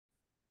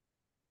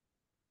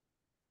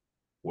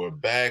We're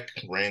back,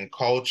 Ring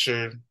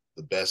Culture,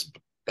 the best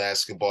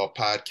basketball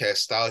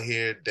podcast out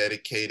here,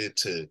 dedicated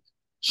to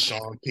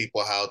showing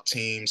people how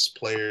teams,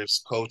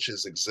 players,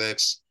 coaches,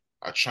 execs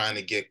are trying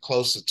to get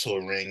closer to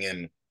a ring.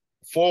 And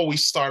before we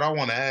start, I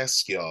want to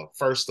ask y'all,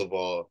 first of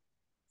all,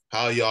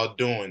 how y'all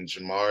doing,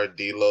 Jamar,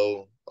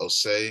 D'Lo,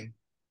 Osei?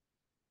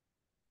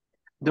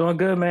 Doing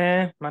good,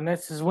 man. My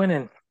Nets is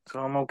winning, so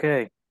I'm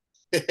okay.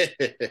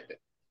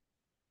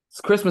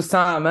 It's Christmas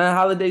time, man.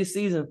 Holiday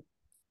season.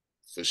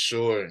 For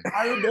sure.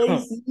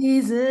 Holiday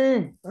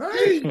season.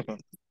 Hey.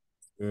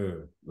 Yeah,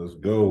 let's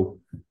go.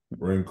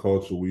 Ring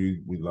culture,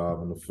 we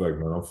live in effect,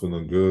 man. I'm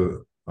feeling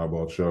good. How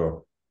about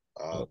y'all?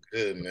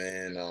 Good,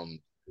 man. I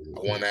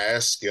want to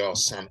ask y'all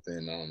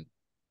something.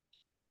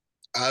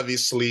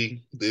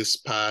 Obviously this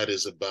pod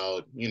is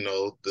about,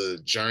 the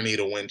journey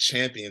to win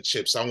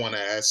championships. I want to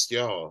ask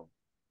y'all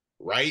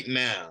right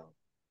now,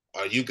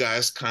 are you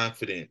guys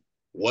confident?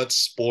 What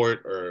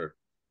sport or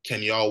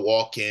can y'all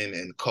walk in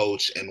and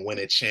coach and win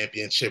a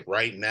championship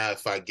right now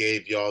if I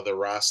gave y'all the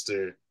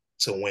roster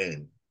to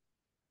win?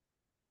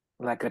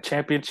 Like a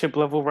championship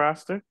level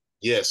roster?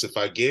 Yes, if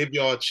I gave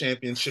y'all a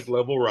championship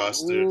level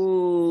roster,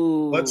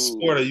 what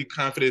sport are Ooh, you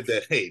confident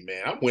that, hey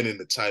man, I'm winning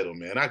the title,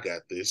 man, I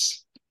got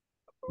this?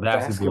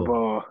 Basketball.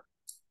 basketball.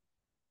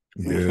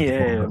 Yeah, it's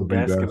gonna Yeah, have to be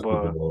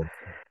basketball. basketball.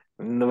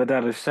 No,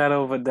 without a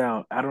shadow of a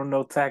doubt. I don't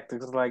know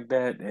tactics like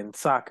that in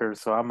soccer,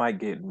 so I might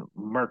get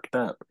murked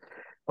up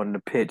on the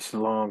pitch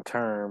long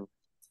term.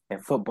 In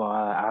football,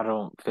 I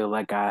don't feel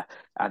like I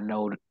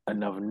know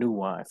enough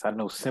nuance. I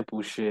know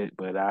simple shit,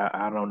 but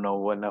I don't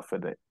know enough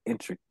of the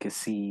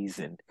intricacies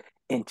and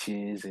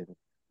inches and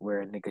where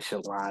a nigga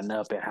should line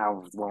up and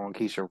how long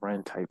he should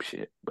run type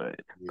shit. But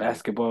Yeah,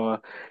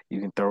 basketball,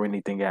 you can throw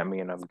anything at me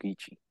and I'm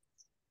Geechee.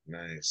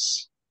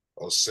 nice.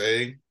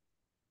 Osei,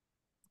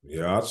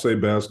 Yeah, I'd say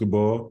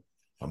basketball.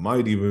 I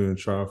might even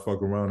try to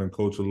fuck around and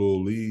coach a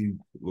little league,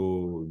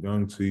 little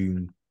young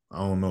team. I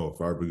don't know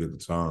if I ever get the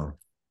time,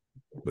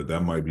 but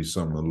that might be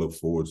something to look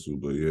forward to.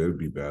 But yeah, it'd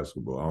be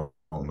basketball.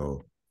 I don't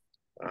know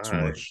all too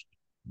right. much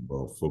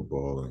about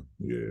football and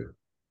yeah.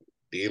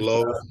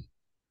 D'Lo,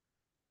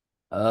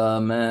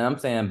 Man, I'm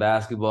saying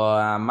basketball.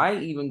 I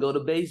might even go to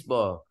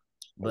baseball,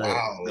 but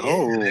wow, yeah, the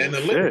Oh shit.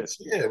 analytics,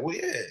 yeah, well,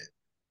 yeah.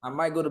 I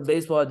might go to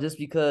baseball just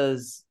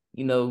because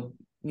you know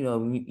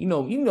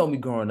me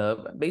growing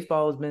up.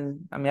 Baseball has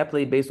been. I mean, I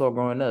played baseball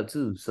growing up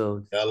too,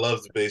 so I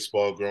loved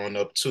baseball growing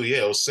up too. Yeah,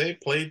 Osei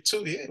played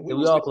too. Yeah, we yeah, we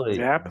was all played.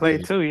 Yeah, I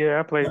played too. Yeah,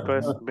 I played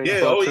yeah.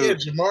 baseball Oh yeah,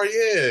 too. Jamar.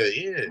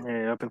 Yeah, yeah.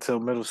 Yeah, up until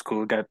middle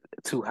school, it got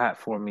too hot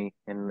for me,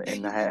 and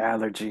I had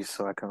allergies,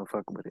 so I couldn't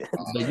fuck with it.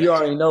 But you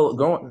already know,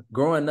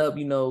 growing up,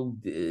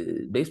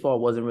 baseball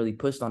wasn't really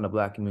pushed on the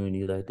black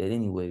community like that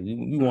anyway.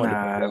 We wanted to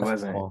play Nah, it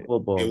wasn't. basketball and Yeah,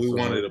 football. we So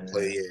wanted to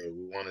play. Yeah, Yeah,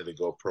 we wanted to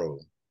go pro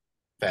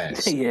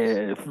fast.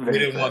 yeah, We very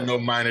didn't want fast. no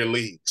minor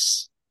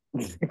leagues.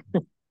 Yeah, yeah,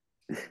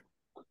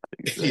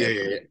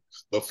 Exactly. yeah.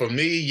 But for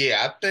me,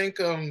 yeah, I think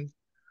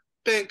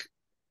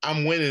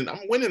I'm winning. I'm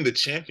winning the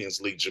Champions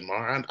League,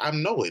 Jamar. I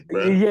know it,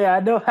 bro. Yeah, I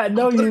know. I I'm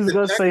know you putting was it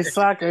gonna back. say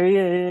soccer.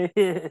 Yeah,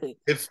 yeah,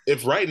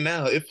 If right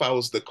now, if I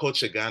was the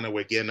coach of Ghana,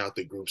 we're getting out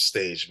the group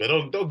stage. But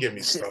don't get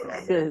me started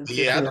on that. But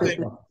yeah,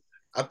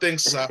 I think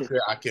soccer,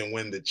 I can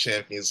win the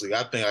Champions League.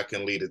 I think I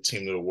can lead a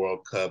team to the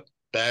World Cup.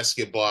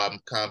 Basketball, I'm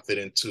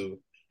confident too.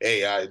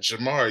 Hey,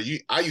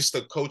 Jamar, I used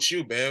to coach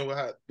you, man.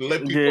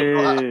 Let people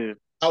know yeah.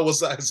 how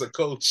was I as a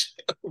coach?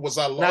 Was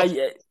I Nah, lost?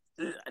 yeah.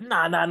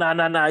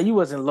 Nah. You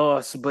wasn't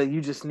lost, but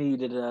you just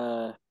needed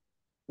this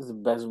is the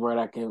best word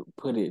I can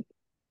put it.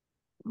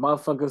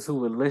 Motherfuckers who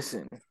would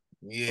listen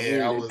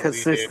Yeah, I was. Yeah,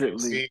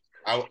 consistently. see,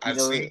 I You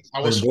know, see.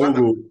 I Frank was trying to.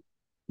 Vogel,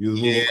 he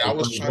was Yeah, moving I like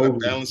was Frank trying to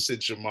Vogel. balance it,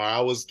 Jamar.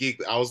 I was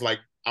geeked. I was like,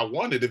 I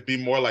wanted to be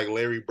more like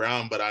Larry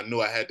Brown, but I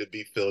knew I had to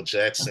be Phil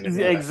Jackson. And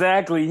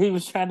exactly. He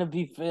was trying to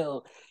be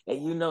Phil,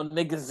 and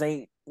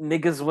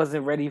niggas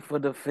wasn't ready for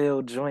the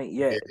Phil joint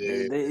yet.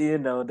 yeah,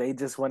 They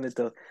just wanted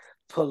to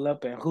pull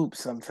up and hoop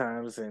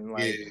sometimes, and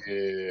like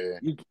yeah.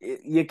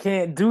 you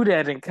can't do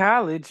that in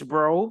college,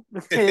 bro.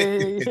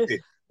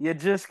 You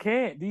just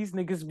can't. These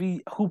niggas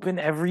be hooping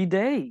every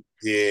day.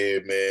 Yeah,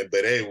 man.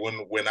 But hey,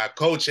 when I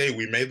coach, hey,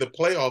 we made the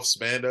playoffs,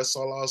 man. That's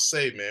all I'll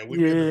say, man. We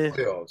made the Yeah,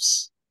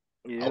 playoffs.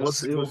 I yeah.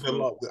 wasn't It was moving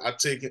good. along.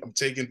 I'm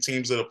taking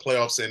teams to the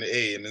playoffs in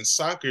A, and in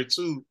soccer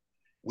too.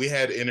 We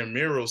had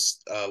intramural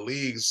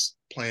leagues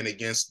playing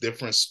against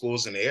different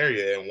schools in the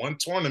area, and one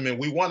tournament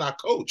we won our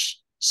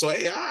coach. So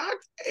hey, I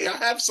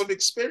have some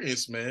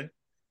experience, man.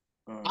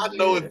 I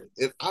know Yeah.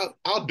 if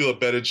I'll do a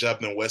better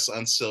job than Wes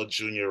Unseld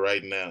Jr.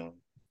 right now.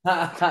 you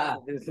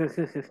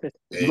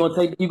Hey, gonna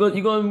take you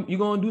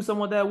gonna do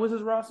something with that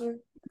Wizards roster?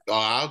 oh,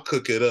 I'll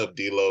cook it up,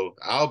 D'Lo.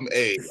 I'll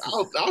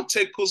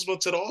take Kuzma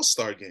to the All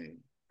Star game.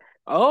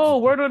 Oh,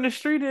 word on the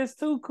street is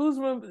too.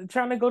 Kuzma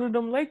trying to go to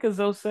them Lakers,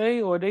 they'll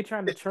say, or they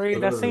trying to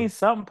trade. I seen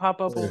something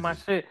pop up on my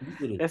shit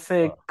that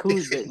said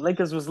Kuz. The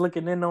Lakers was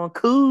looking in on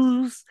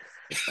Kuz.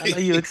 I know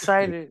you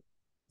excited.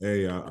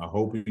 Hey, I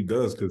hope he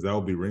does because that will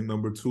be ring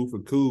number 2 for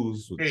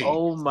Kuz. Hey,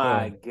 Oh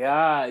my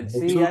God!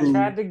 Number See, I 2.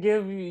 tried to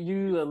give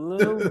you a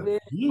little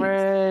bit, Yeet.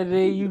 bruh.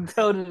 Then you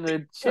go to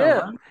the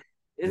Yeah, chip. man.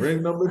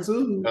 Ring number 2.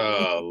 Lord,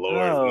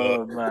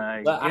 no. Oh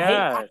my But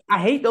God! I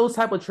hate those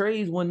type of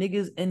trades when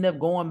niggas end up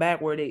going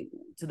back where they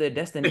to their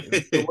destiny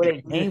to where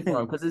they came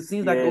from because it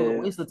seems like it was a Yeah,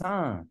 waste of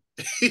time.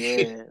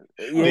 yeah,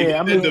 They yeah. need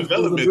I that mean, It was a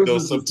development though.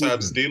 business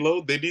Sometimes, decision.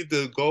 D'Lo, they need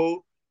to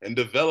go and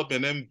develop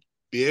and then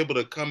be able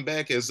to come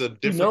back as a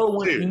different You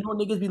player. know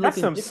niggas be that's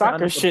looking some different soccer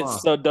under shit, LeBron.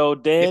 so though,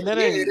 Yeah, Dan. That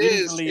yeah, ain't it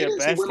is. usually It a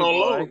is. He went on basketball.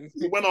 loan.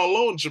 He went on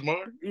loan,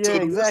 Jamar, Yeah, to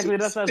the exactly.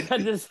 That's what I was Wizards.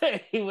 trying to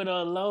say. He went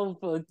on loan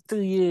for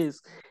 2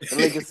 years. The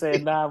Lakers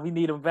said, "Nah, we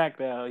need him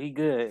back now. He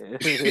good."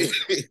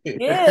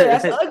 Yeah,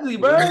 that's ugly,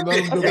 Let bro. him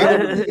That's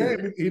develop his ugly,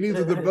 game. He needs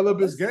to develop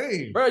his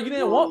game. bro. You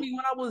didn't want me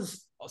when I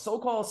was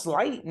so-called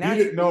slight. Now He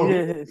you, didn't know.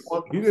 Yeah,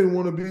 He didn't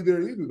want to be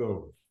there either,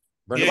 though.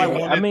 bro. Yeah, he Nobody yeah.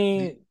 want I wanted.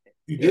 mean,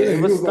 He yeah, it didn't.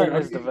 He was was like,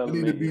 starting his I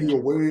need to development. be Yeah,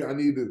 away. I on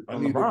need to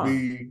LeBron.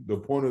 be the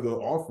point of the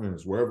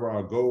offense. Wherever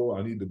I go,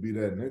 I need to be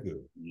that nigga.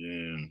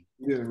 Yeah.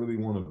 He didn't really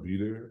want to be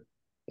there.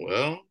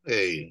 Well,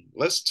 hey,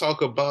 let's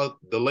talk about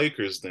the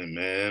Lakers then,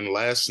 man.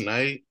 Last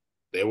night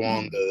they were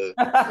on the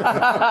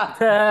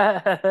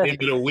game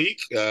of the week.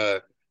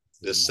 The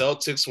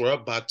Celtics were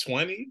up by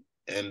 20,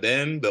 and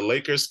then the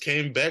Lakers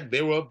came back.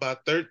 They were up by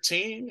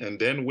 13, and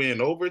then we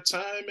in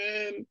overtime,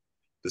 and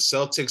the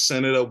Celtics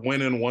ended up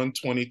winning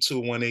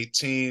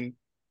 122-118.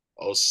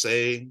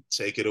 Osei,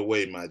 take it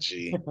away, my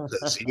G,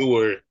 because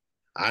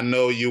I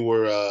know you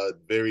were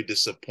very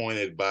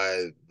disappointed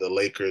by the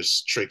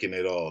Lakers tricking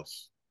it off.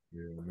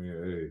 Yeah,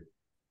 man. Hey,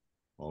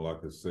 all I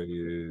can say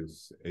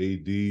is,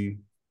 AD, you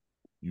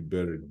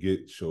better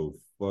get your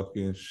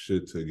fucking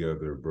shit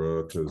together,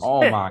 bro. Because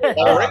Oh my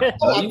Already? god,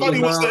 Oh, bro. I You thought was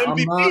he was the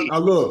I'm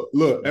not. MVP.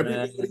 Look.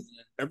 man.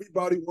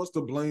 Everybody wants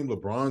to blame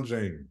LeBron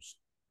James.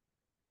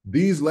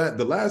 The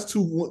last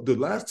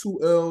two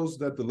L's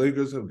that the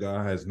Lakers have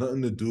got has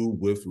nothing to do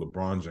with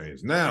LeBron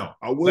James. Now,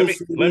 I Let will me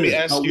say let me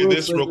this. I ask you will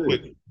this say real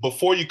quick this.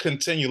 before you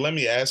continue. Let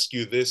me ask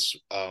you this: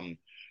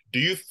 do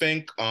you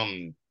think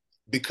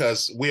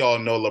because we all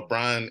know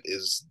LeBron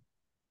is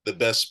the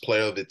best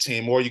player of the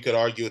team, or you could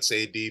argue it's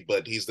AD,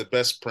 but he's the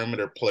best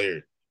perimeter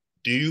player.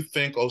 Do you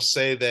think,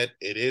 Osei, that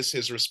it is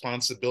his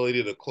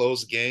responsibility to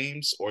close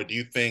games, or do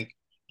you think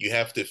you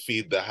have to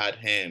feed the hot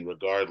hand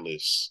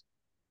regardless?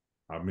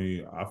 I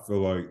mean, I feel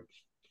like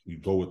you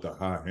go with the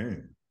high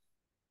hand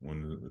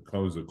when it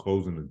comes to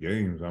closing the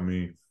games. I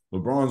mean,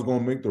 LeBron's going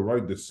to make the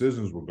right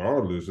decisions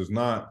regardless. It's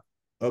not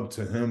up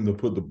to him to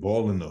put the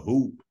ball in the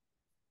hoop.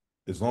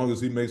 As long as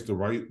he makes the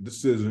right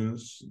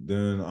decisions,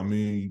 then I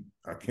mean,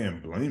 I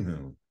can't blame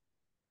him.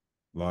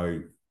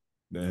 Like,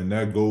 and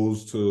that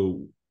goes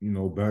to,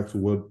 back to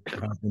what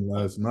happened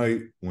last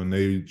night when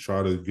they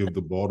try to give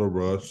the ball to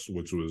Russ,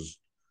 which was,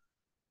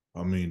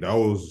 I don't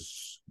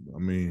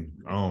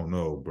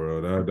know,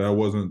 bro. That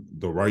wasn't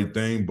the right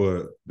thing,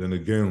 but then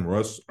again,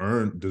 Russ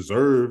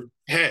deserved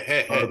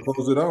to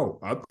close it out.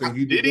 I think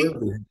he Did he?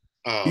 deserved it.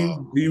 He,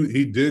 Uh,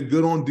 he did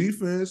good on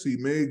defense. He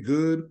made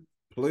good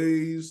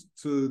plays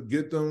to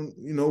get them,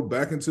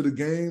 back into the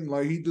game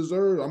like he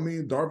deserved. I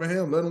mean, Darvin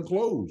Ham let him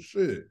close.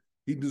 Shit.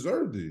 He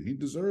deserved it. He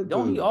deserved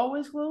Don't he to.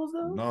 always close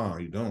though? Nah,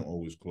 he don't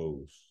always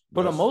close.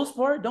 For the That's most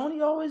part, don't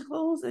he always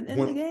close in the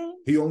when game?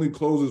 he only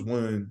closes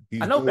when I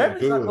he's know doing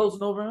Beverly's not good.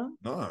 closing over him.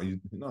 Nah,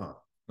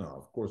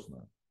 of course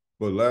not.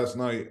 But last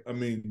night, I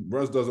mean,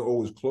 Russ doesn't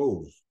always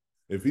close.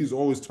 If he's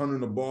always turning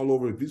the ball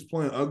over, if he's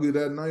playing ugly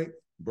that night,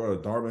 bro,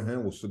 Darvin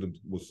Ham will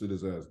sit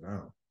his ass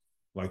down,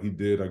 like he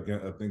did again,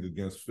 I think,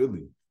 against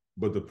Philly.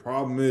 But the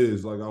problem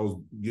is, like I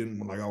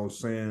was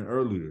saying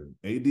earlier,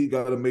 AD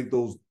got to make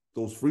those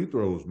free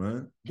throws,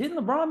 man. Didn't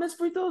LeBron miss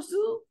free throws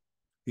too?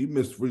 He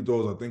missed free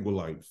throws, I think, with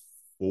like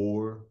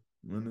 4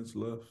 minutes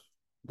left.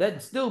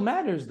 That still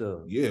matters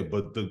though. Yeah,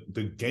 but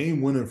the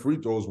game winning free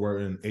throws were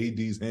in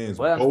AD's hands.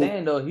 Well, I'm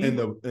saying though,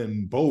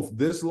 in both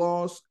this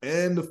loss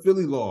and the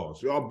Philly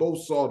loss. Y'all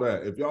both saw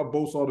that. If y'all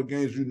both saw the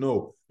games,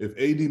 if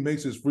AD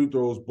makes his free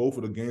throws, both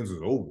of the games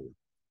is over.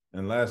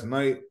 And last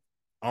night,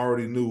 I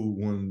already knew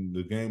when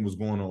the game was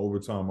going to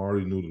overtime, I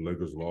already knew the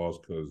Lakers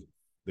lost because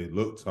they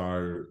looked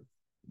tired.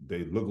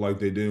 They looked like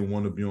they didn't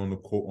want to be on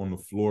the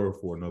floor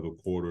for another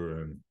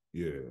quarter. And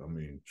yeah, I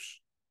mean,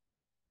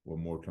 what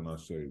more can I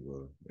say,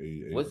 bro?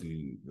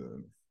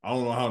 I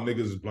don't know how niggas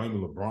is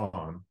blaming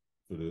LeBron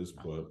for this,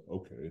 but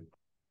okay.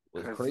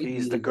 because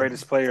he's the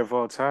greatest player of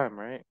all time,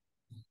 right?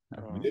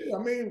 Yeah,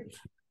 I mean,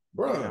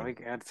 bro, we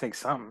got to take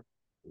something.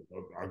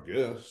 I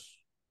guess.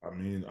 I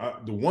mean,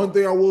 the one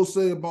thing I will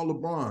say about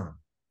LeBron,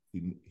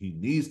 he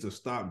needs to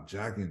stop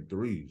jacking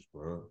threes,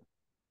 bro.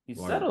 He's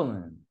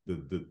settling.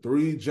 The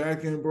three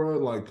jacking, bro.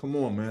 Like, come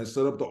on, man.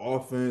 Set up the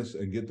offense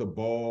and get the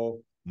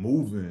ball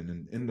moving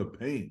and in the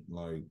paint.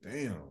 Like,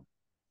 damn.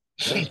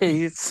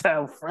 You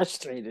sound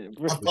frustrated,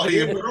 bro. I thought he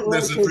improved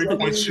as a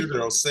 3-point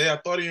shooter. I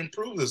thought he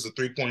improved as a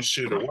 3-point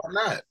shooter. Why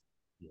not?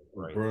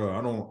 Right.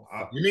 Bro,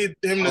 you need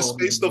him to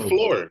space the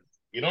floor.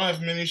 You don't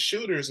have many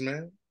shooters,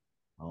 man.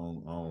 I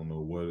don't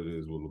know what it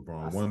is with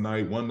LeBron.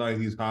 One night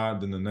he's hot,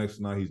 then the next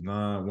night he's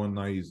not. One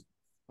night he's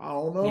I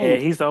don't Yeah, know.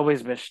 he's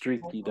always been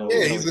streaky though.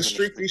 Yeah, He's he's always a been a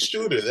streaky streaky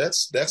shooter. shooter.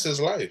 That's his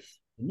life.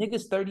 The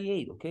nigga's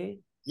 38, okay?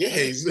 Yeah,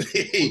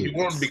 you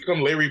want to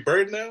become Larry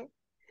Bird now?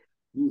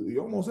 He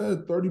almost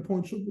had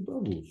 30-point triple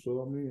doubles.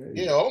 So I mean,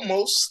 hey. Yeah,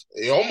 almost.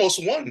 He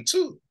almost won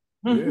too.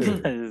 Yeah,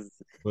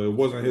 but it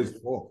wasn't his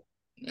fault.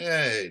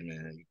 Hey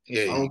man,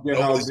 yeah. I don't get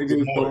how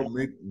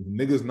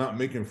niggas not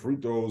making free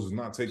throws is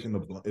not taking the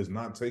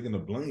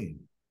blame.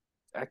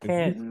 I If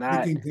can't you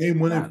not making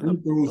game-winning free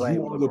throws, blame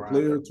you are the LeBron,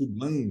 player though. to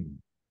blame.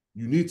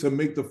 You need to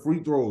make the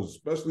free throws,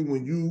 especially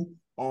when you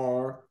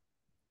are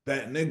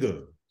that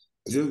nigga.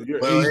 You're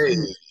Well,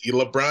 18. hey,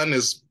 LeBron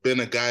has been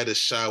a guy to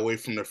shy away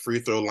from the free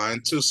throw line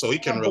too, so he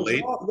can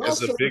relate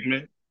as a big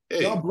man.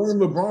 Hey, Y'all blame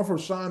LeBron for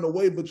shying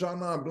away, but y'all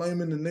not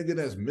blaming the nigga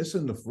that's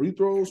missing the free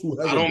throws who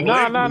I has don't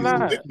blame him. He's a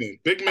Nah. big man.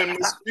 Big men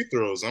miss free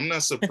throws. I'm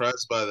not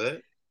surprised by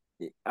that.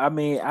 I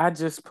mean, I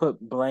just put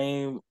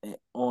blame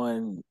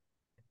on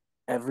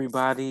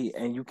everybody,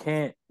 and you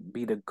can't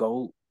be the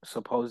GOAT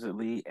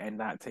supposedly and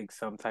not take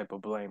some type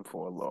of blame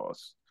for a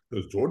loss.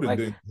 Because Jordan Like,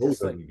 didn't close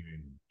just like every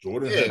game.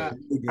 Jordan Yeah, had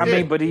I yeah.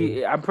 mean, but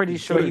I'm pretty He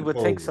sure he couldn't would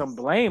take close. some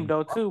blame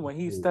though too. When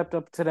he stepped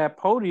up to that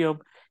podium,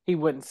 he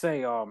wouldn't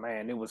say, "Oh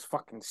man, it was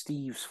fucking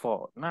Steve's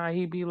fault." Nah,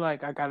 he'd be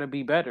like, "I gotta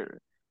be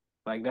better."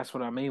 Like that's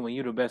what I mean. When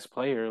you're the best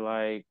player,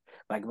 like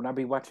when I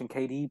be watching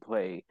KD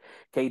play,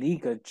 KD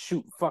could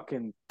shoot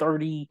fucking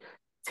 30,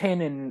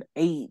 10, and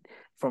 8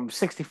 from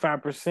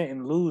 65%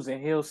 and lose,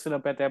 and he'll sit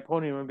up at that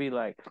podium and be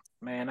like,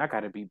 "Man, I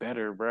gotta be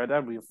better, bro."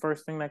 That'd be the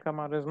first thing that come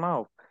out of his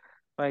mouth.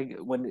 Like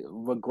when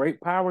with great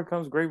power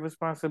comes great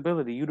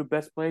responsibility. You the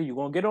best player. You're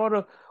gonna get all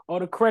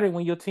the credit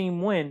when your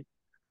team win.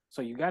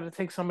 So you got to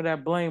take some of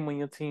that blame when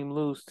your team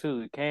lose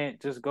too. It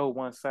can't just go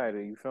one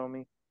sided. You feel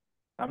me?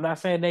 I'm not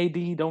saying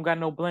AD don't got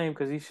no blame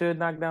because he should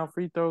knock down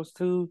free throws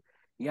too,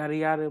 yada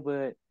yada.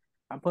 But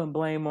I'm putting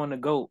blame on the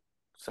GOAT.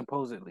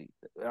 Supposedly,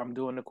 I'm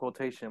doing the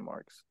quotation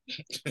marks.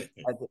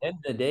 At the end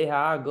of the day,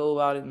 how I go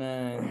about it,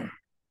 man,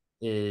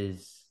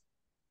 is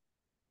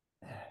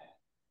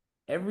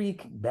every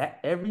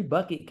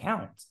bucket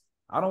counts.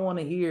 I don't want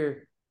to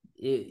hear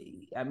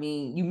it. I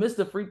mean, you missed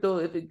a free throw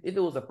if it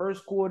was the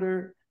first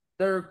quarter,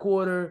 third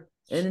quarter,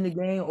 end of the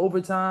game,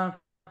 overtime.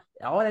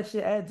 All that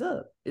shit adds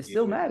up. It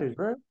still matters,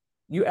 bro.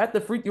 You at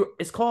the free throw.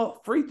 It's called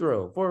free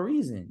throw for a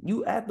reason.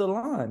 You at the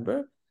line,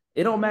 bro.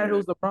 It don't matter if it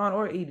was LeBron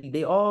or AD.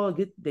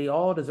 They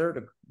all deserve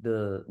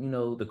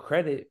the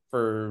credit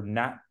for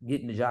not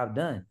getting the job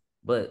done.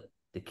 But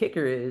the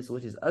kicker is,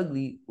 which is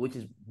ugly,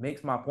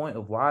 makes my point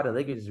of why the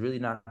Lakers is really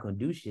not gonna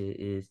do shit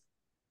is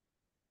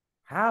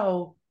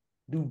how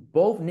do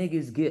both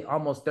niggas get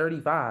almost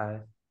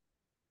 35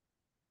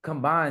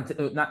 combined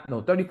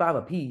to 35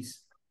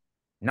 apiece,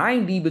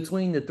 90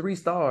 between the three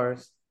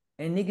stars,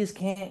 and niggas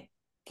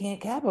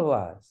can't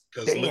capitalize.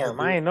 Damn,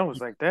 I ain't know it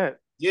was like that.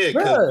 Yeah,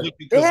 Bruh,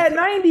 they had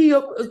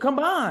 90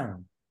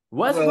 combined.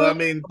 Well, I Westbrook,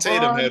 mean,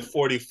 Tatum had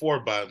 44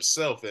 by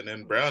himself, and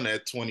then Brown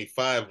had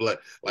 25.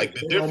 But like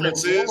the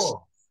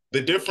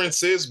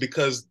difference is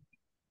because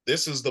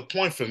this is the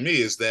point for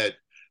me is that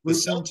the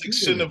Celtics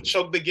shouldn't have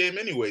choked the game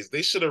anyways.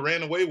 They should have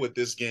ran away with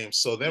this game.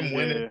 So them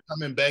winning,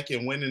 coming back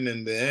and winning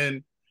in the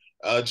end,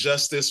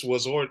 justice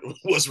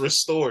was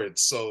restored.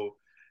 So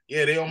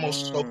yeah, they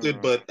almost choked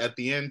it, but at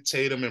the end,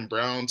 Tatum and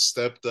Brown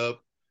stepped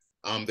up.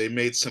 They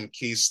made some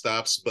key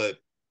stops, but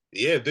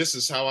yeah, this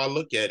is how I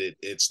look at it.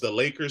 It's the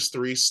Lakers'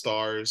 three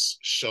stars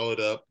showed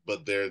up,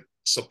 but their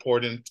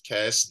supporting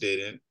cast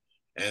didn't.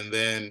 And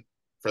then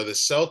for the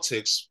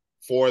Celtics,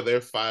 four of their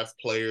five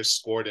players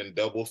scored in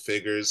double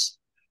figures,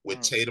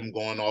 with Tatum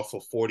going off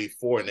of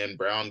 44 and then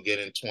Brown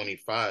getting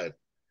 25.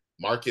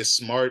 Marcus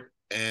Smart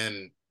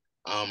and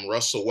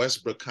Russell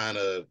Westbrook kind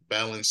of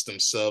balanced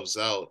themselves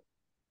out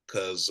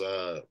because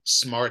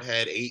Smart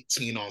had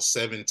 18 on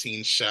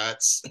 17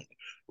 shots.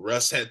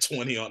 Russ had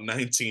 20 on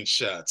 19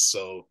 shots.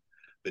 So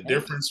the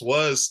difference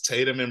was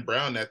Tatum and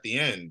Brown at the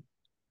end.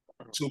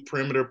 Two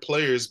perimeter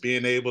players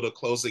being able to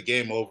close the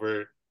game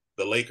over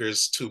the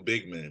Lakers' two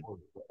big men.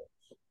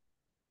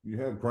 You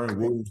had Grant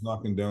Williams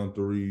knocking down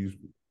threes,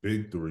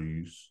 big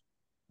threes,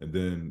 and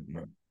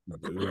then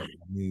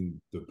the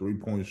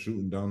 3-point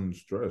shooting down the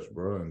stretch,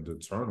 bro, and the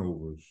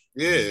turnovers.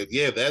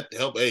 Yeah, that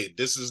helped. Hey,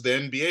 this is the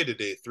NBA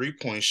today.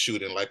 3-point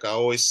shooting, like I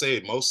always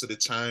say, most of the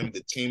time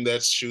the team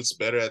that shoots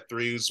better at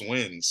threes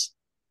wins.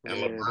 And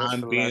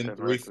LeBron being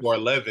 3 for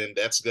 11,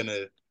 that's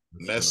gonna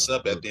mess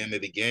up at the end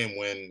of the game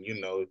when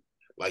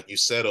like you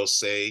said,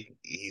 Osei,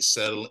 he's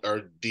settling,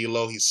 or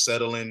D'Lo, he's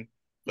settling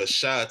for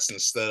shots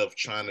instead of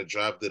trying to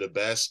drive to the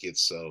basket.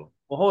 So,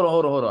 well,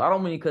 hold on. I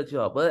don't mean to cut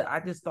you off, but I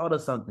just thought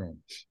of something.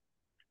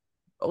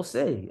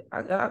 Osei,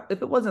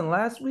 if it wasn't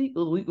last week, it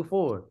was the week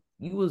before.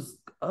 You was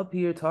up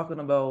here talking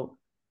about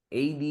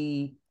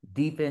AD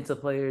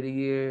defensive player of the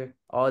year,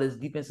 all this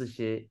defensive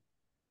shit.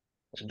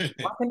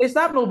 Why can't they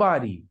stop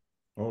nobody?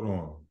 Hold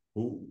on.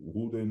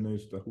 Who didn't they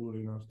stop? Who are they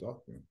not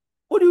stopping?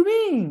 What do you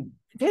mean?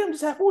 Tatum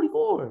just had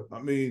 44.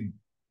 I mean,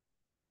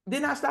 They're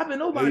not stopping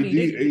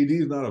nobody. AD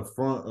is not a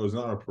front or is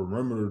not a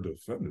perimeter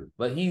defender.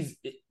 But he's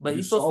You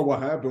supposed saw to.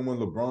 what happened when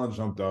LeBron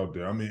jumped out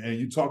there. I mean, and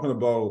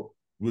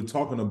we're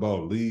talking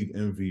about league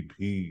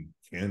MVP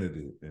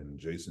candidate and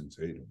Jason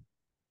Tatum.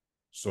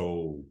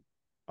 So,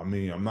 I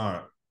mean, I'm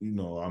not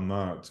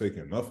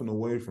taking nothing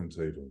away from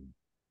Tatum.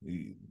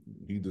 He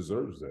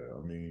deserves that.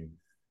 I mean,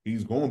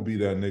 he's going to be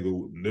that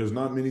nigga. There's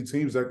not many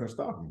teams that can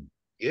stop him.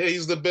 Yeah,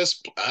 he's the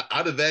best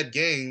out of that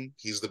game.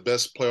 He's the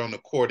best player on the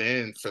court,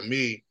 and for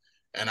me,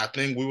 and I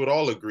think we would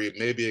all agree,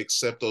 maybe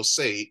except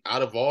Osei,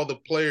 out of all the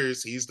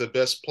players, he's the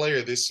best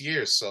player this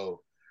year.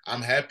 So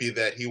I'm happy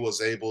that he was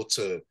able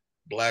to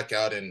black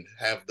out and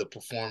have the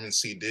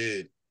performance he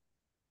did.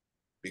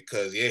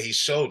 Because yeah, he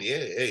showed, yeah,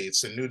 hey,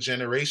 it's a new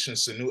generation,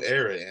 it's a new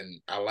era.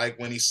 And I like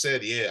when he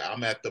said, yeah,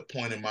 I'm at the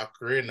point in my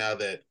career now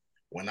that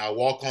when I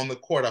walk on the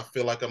court, I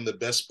feel like I'm the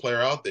best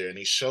player out there. And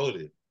he showed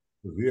it.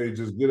 He ain't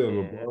just good at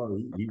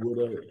LeBron. He would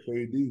at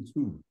KD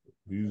too.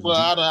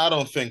 Well, I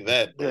don't think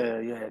that,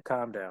 but Yeah,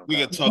 calm down. we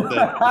can talk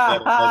that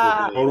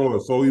another day. Hold on.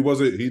 So he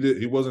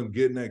wasn't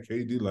getting at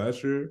KD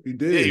last year? He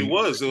did. Yeah, he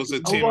was. It was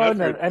a team well,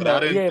 effort, and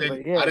but I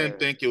yeah. didn't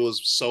think it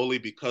was solely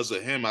because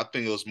of him. I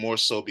think it was more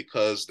so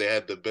because they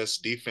had the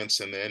best defense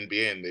in the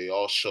NBA and they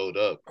all showed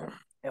up.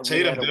 And Tatum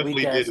we had a definitely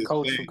weak ass did his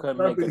coach thing. who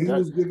couldn't make He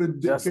was giving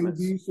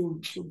adjustments.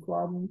 KD some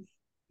problems.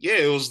 Yeah,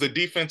 it was the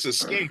defensive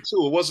scheme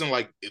too. It wasn't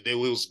like they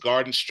was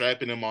guarding,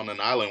 strapping him on an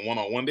island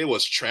 1-on-1. They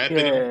was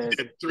trapping him.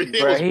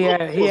 Bro, he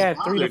had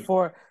 3 to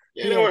 4.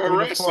 Yeah, He they had were 3 to 4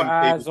 harassing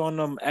eyes people. on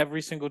them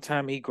every single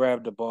time he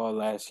grabbed the ball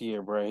last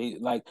year, bro.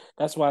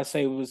 That's why I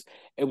say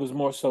it was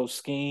more so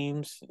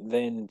schemes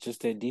than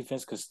just their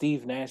defense. Because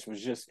Steve Nash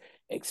was just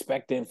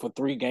expecting for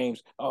 3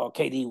 games, oh,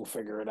 KD will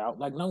figure it out.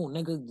 Like, no,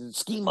 nigga,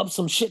 scheme up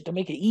some shit to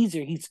make it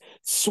easier. He's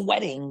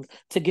sweating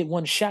to get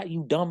one shot.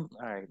 You dumb.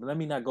 All right, let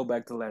me not go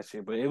back to last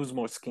year, but it was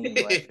more scheme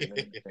last year than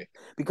anything.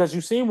 Because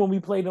you seen when we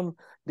played them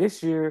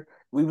this year,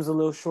 we was a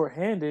little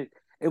short-handed.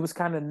 It was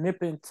kind of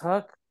nip and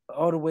tuck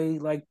all the way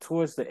like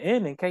towards the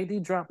end, and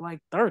KD dropped like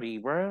 30,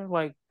 bro.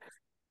 Like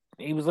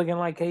he was looking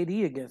like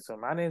KD against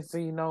him. I didn't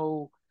see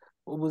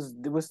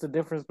what's the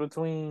difference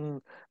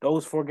between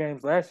those 4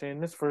 games last year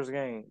and this first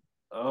game?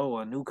 Oh,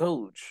 a new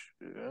coach.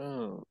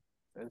 Oh.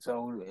 And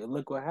so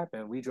look what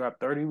happened. We dropped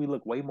 30. We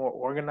look way more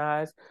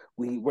organized.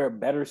 We're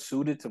better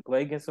suited to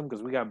play against them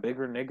because we got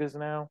bigger niggas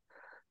now.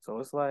 So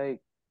it's like,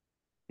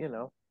 you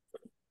know,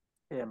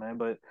 yeah, man.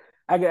 But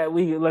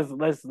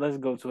let's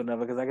go to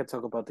another because I could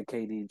talk about the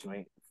KD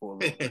joint for a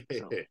little bit.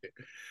 So.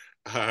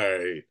 All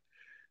right.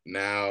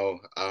 Now,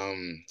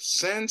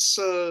 since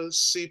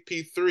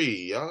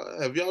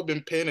CP3, have y'all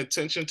been paying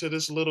attention to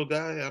this little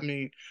guy? I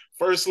mean,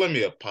 first let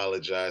me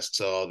apologize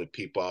to all the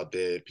people out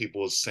there.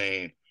 People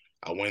saying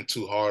I went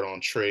too hard on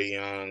Trae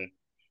Young.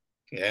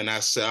 And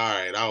I said, all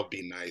right, I'll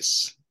be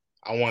nice.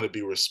 I want to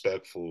be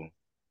respectful.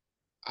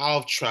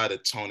 I'll try to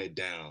tone it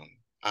down.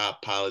 I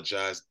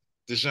apologize.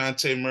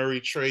 DeJounte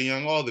Murray, Trae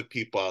Young, all the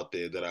people out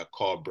there that I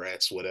call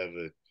brats,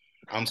 whatever.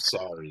 I'm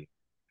sorry.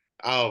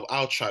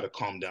 I'll try to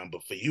calm down.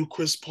 But for you,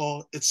 Chris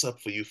Paul, it's up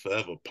for you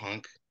forever,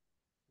 punk.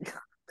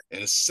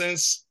 And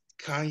since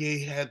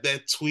Kanye had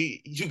that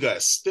tweet, you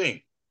guys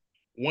stink.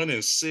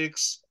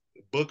 1-6,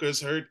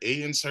 Booker's hurt,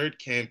 Aiden's hurt,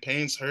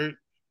 Campaign's hurt,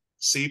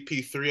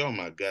 CP3, oh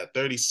my God,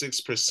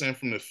 36%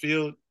 from the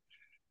field.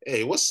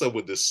 Hey, what's up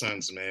with the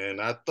Suns,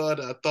 man? I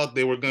thought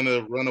they were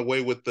gonna run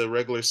away with the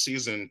regular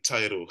season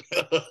title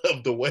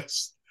of the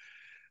West.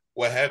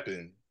 What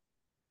happened?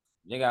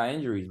 They got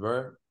injuries,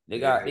 bro. They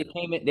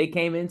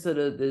came into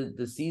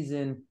the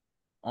season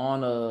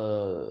on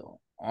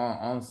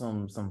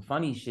some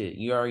funny shit.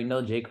 You already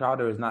know Jay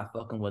Crowder is not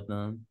fucking with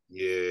them.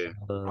 Yeah.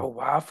 Oh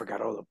wow, I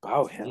forgot all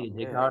about him. Yeah,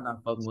 Jay Crowder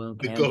not fucking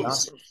with him.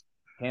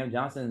 Cam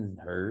Johnson's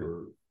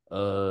hurt.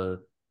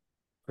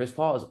 Chris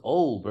Paul is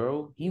old,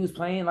 bro. He was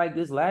playing like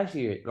this last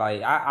year.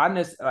 Like I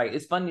just like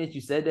it's funny that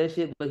you said that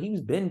shit, but he's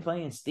been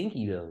playing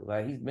stinky though.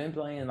 Like he's been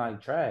playing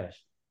like trash.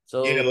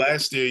 So yeah,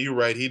 last year you're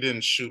right. He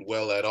didn't shoot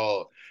well at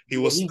all. He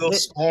was still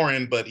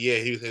scoring, but yeah,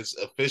 his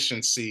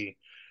efficiency.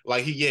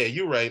 Like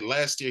you're right.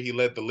 Last year he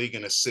led the league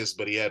in assists,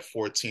 but he had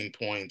 14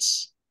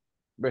 points.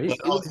 But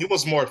he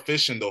was more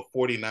efficient though,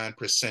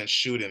 49%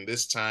 shooting.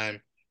 This time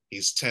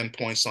he's 10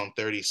 points on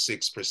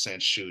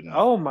 36% shooting.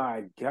 Oh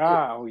my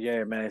God! Oh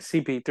yeah, man.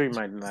 CP3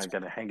 might not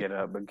gotta hang it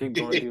up, but keep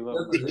going,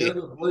 D-Lo. He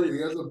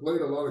hasn't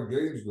played a lot of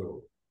games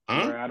though.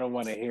 Huh? Bro, I don't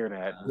want to hear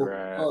that,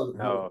 bro.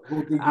 No,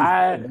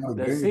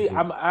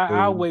 I'll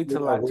I'll wait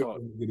till I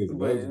talk.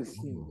 But That's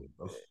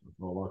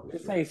all I can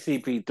this say. ain't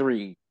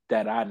CP3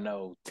 that I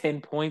know.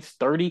 10 points,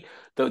 30.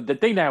 The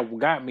thing that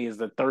got me is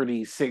the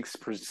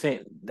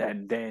 36%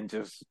 that Dan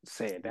just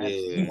said. That's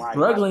he's why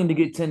struggling to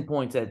get 10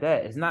 points at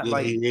that. It's not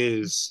like he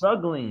is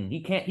struggling.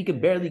 He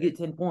can barely get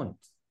 10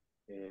 points.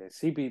 Yeah,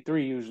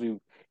 CP3 usually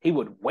he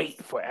would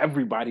wait for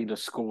everybody to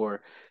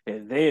score,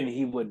 and then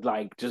he would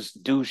like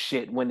just do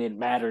shit when it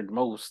mattered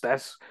most. I'll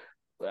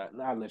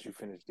let you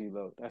finish,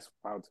 D-Lo. That's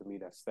wild to me.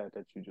 That stat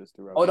that you just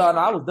threw out. Oh no,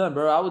 I was done,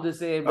 bro. I was just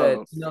saying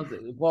that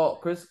Paul,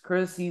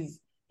 Chris, he's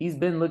he's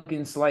been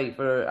looking slight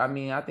for. I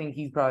mean, I think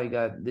he's probably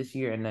got this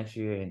year and next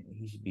year, and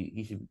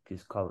he should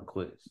just call it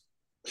quits.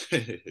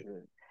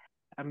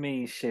 I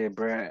mean, shit,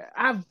 bro.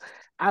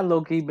 I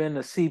low key been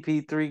a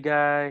CP3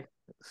 guy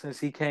since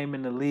he came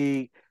in the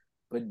league,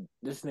 but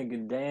this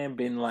nigga Dan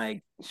been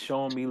like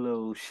showing me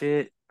little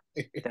shit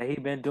that he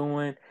been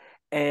doing,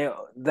 and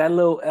that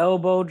little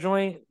elbow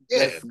joint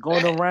Yeah, that's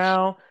going bad.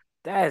 around,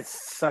 that's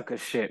sucker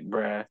shit,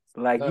 bruh.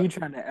 Like Uh, you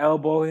trying to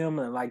elbow him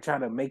and like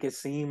trying to make it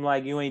seem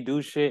like you ain't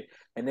do shit,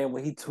 and then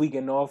when he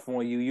tweaking off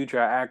on you, you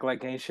try to act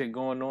like ain't shit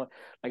going on.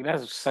 Like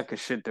that's sucker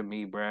shit to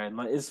me, bruh. And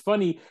like, it's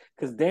funny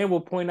because Dan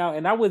will point out,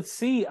 and I would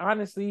see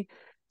honestly.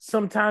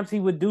 Sometimes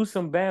he would do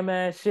some bam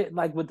ass shit,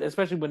 like with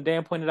especially when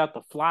Dan pointed out the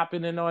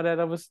flopping and all that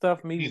other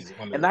stuff. Me he's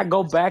one of and the I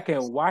go best. back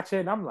and watch it,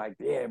 and I'm like,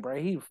 yeah, bro,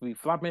 he be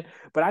flopping.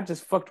 But I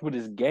just fucked with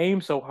his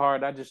game so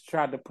hard. I just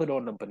tried to put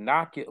on the the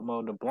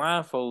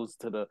blindfolds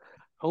to the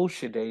whole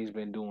shit that he's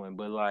been doing.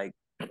 But like,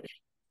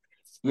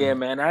 yeah,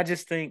 man, I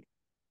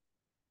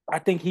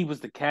think he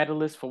was the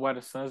catalyst for why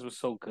the Suns were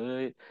so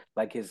good,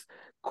 like his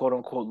quote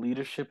unquote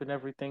leadership and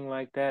everything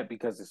like that.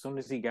 Because as soon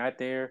as he got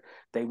there,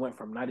 they went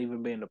from not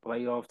even being a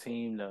playoff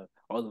team to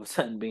all of a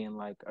sudden being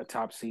like a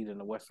top seed in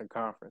the Western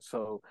Conference.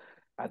 So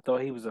I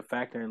thought he was a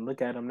factor. And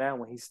look at him now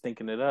when he's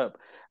stinking it up.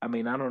 I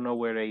mean, I don't know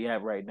where they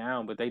at right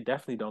now, but they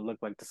definitely don't look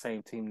like the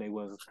same team they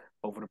was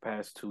over the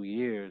past 2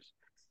 years.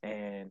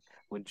 And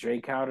with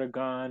Jay Crowder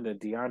gone, the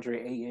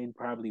DeAndre Ayton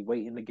probably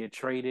waiting to get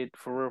traded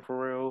for real,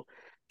 for real.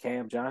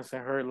 Cam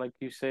Johnson hurt, like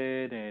you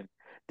said, and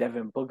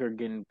Devin Booker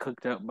getting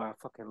cooked up by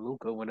fucking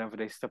Luca whenever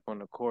they step on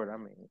the court. I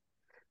mean,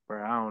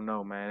 bro, I don't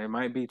know, man. It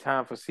might be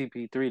time for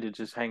CP3 to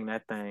just hang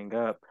that thing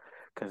up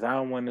because I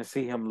don't want to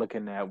see him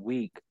looking that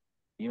weak.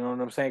 You know what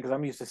I'm saying? Because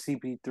I'm used to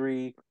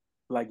CP3,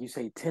 like you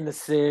say, 10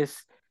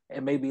 assists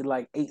and maybe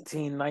like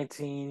 18,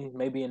 19,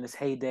 maybe in his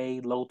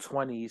heyday, low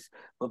 20s,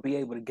 but be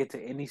able to get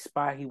to any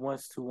spot he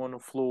wants to on the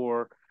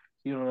floor.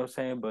 You know what I'm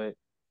saying? But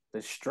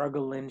the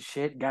struggling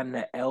shit, got in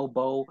the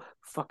elbow,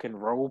 fucking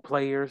role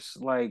players.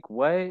 Like,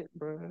 what,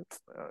 bro?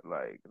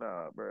 Like,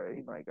 nah, bro.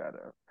 He might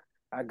gotta.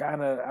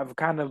 I've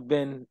kind of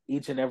been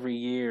each and every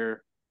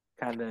year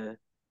kind of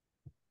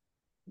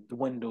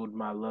dwindled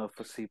my love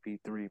for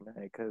CP3,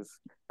 man, because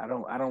I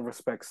don't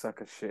respect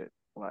sucker shit.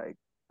 Like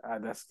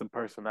that's the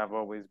person I've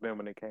always been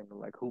when it came to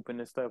like hooping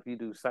and stuff. You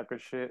do sucker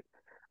shit,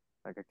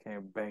 like I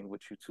can't bang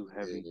with you too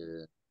heavy.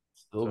 Yeah,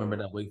 Still remember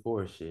So that Wake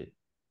Forest shit.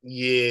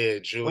 yeah.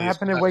 what Julius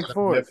happened in Wake Hodge,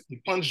 Forest?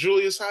 he punched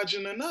Julius Hodge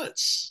in the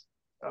nuts.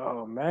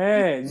 Oh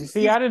man, you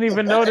see, He's I didn't been a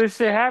even know batch. this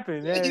shit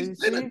happened. Yeah, Yeah, he's you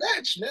been a see?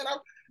 batch, man. I've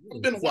Yeah.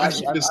 been See, I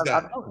watching this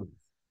guy. know.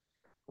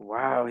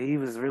 Wow, he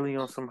was really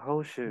on some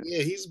whole shit.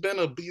 Yeah, he's been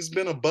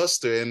a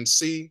buster. And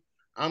see,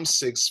 I'm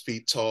 6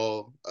 feet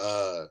tall.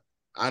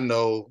 I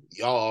know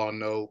y'all all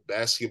know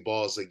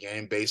basketball is a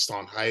game based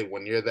on height.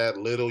 When you're that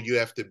little, you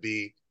have to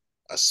be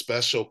a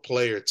special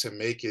player to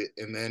make it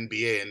in the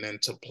NBA, and then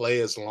to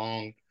play as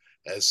long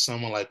as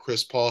someone like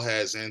Chris Paul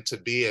has, and to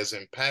be as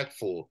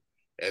impactful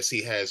as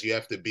he has, you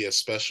have to be a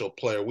special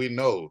player. We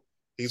know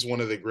he's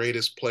one of the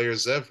greatest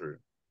players ever,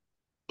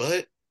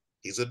 but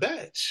he's a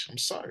batch. I'm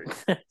sorry.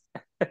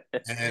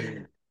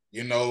 And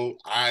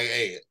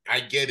I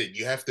get it.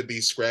 You have to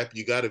be scrappy.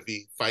 You got to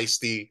be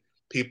feisty.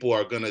 People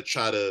are gonna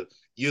try to.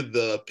 You're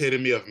the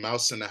epitome of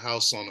mouse in the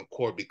house on the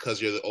court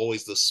because you're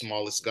always the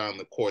smallest guy on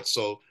the court.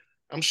 So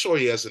I'm sure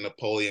he has a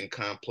Napoleon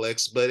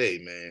complex. But hey,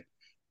 man,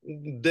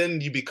 then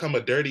you become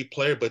a dirty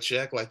player, but you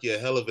act like you're a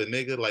hell of a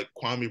nigga, like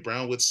Kwame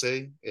Brown would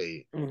say.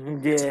 Hey,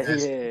 it's Yeah,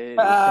 nasty. yeah,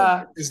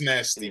 Ah, It's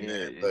nasty, yeah,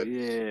 man. But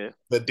yeah.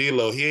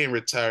 D'Lo, he ain't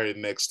retiring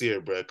next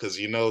year, bro, because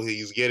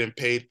he's getting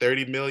paid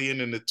 30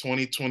 million in the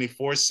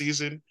 2024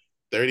 season,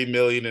 30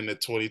 million in the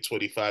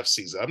 2025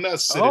 season. I'm not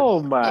sitting. Oh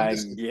I'm my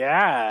just god.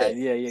 Yeah,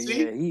 yeah, yeah.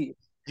 see.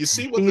 You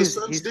see what the He's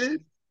Suns he's did?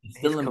 he's he's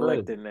stealing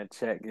bread. collecting that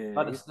check. Yeah,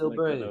 About to he's steal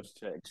collecting bread. those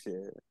checks.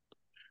 Yeah.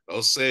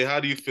 I'll say,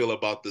 how do you feel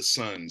about the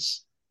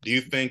Suns? Do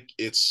you think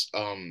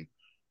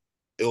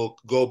it'll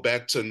go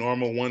back to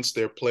normal once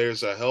their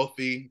players are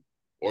healthy,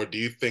 or do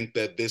you think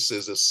that this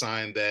is a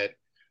sign that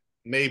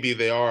maybe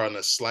they are on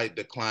a slight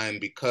decline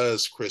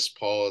because Chris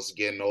Paul is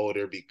getting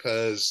older,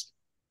 because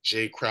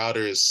Jay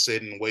Crowder is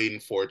sitting waiting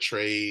for a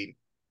trade?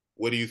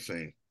 What do you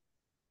think?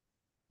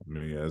 I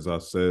mean, as I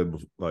said,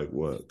 like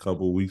what a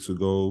couple of weeks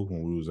ago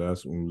when we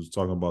was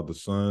talking about the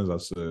Suns, I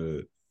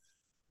said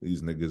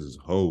these niggas is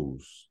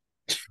hoes.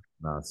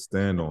 Now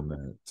stand on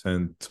that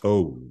 10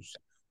 toes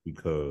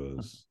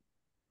because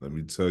let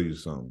me tell you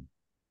something.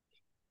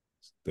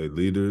 Their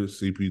leader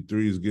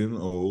CP3 is getting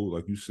old,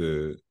 like you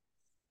said.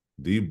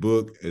 D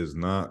Book is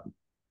not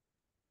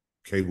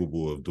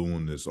capable of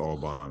doing this all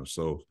by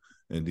himself.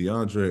 And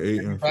DeAndre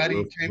Ayton, Everybody for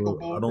real,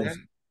 capable, Brent?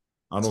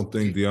 I don't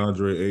think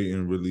DeAndre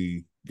Ayton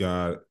really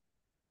got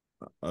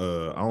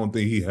I don't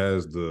think he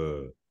has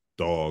the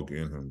dog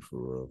in him for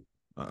real.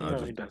 I No,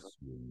 he just doesn't.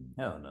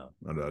 Hell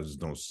no. I just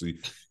don't see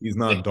he's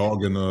not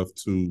dog enough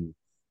to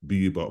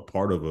be about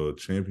part of a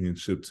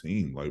championship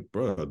team. Like,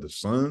 bro, the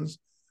Suns,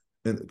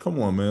 And come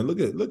on, man,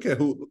 look at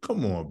who.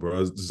 Come on,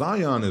 bro.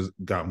 Zion has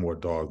got more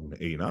dogs than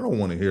Aiden. I don't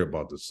want to hear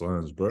about the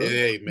Suns, bro.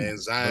 Hey, man,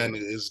 Zion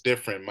is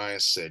different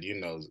mindset.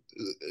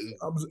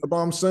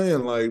 I'm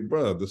saying, like,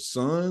 bro, the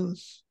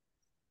Suns,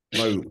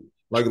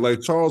 like,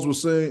 like Charles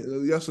was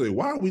saying yesterday.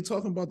 Why are we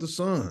talking about the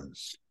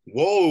Suns?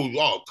 Whoa,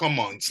 oh, come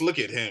on. Let's look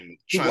at him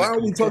trying Why to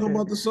are we talking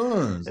about the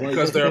Suns? Like,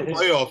 because they're a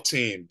playoff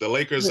team. The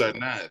Lakers are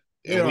not.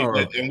 they are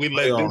a And we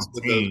led this playoff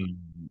with the team,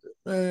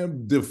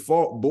 man.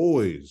 Default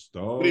boys,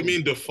 what do you dog.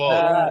 mean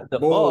default?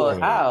 Default? Boy,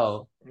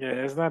 How? Yeah,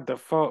 it's not the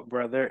fault,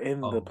 bro. They're in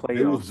the Oh,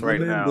 they was playoffs right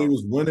winning. They now.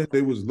 was winning.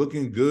 They was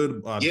looking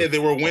good. Yeah, they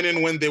were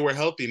winning when they were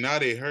healthy. Now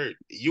they hurt.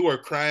 You were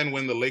crying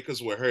when the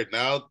Lakers were hurt.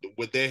 Now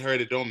with they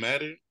hurt, it don't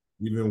matter.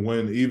 Even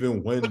when Look they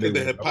at the were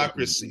healthy,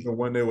 hypocrisy. even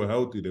when they were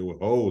healthy, they were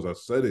hoes. I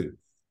said it.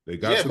 They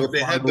got Yeah, to but the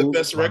they had the finals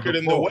best by record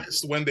in the default.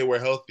 West when they were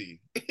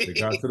healthy. They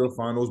got to the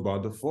finals by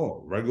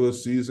default. Regular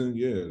season,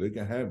 yeah, they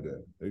can have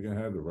that. They can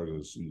have the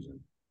regular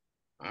season.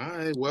 All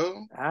right,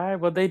 well. All right,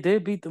 well, they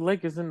did beat the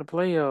Lakers in the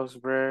playoffs,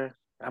 bro.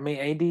 I mean,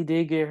 AD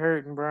did get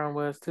hurt and Brown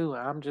was too.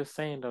 I'm just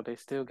saying though, they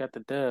still got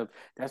the dub.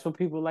 That's what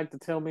people like to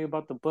tell me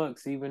about the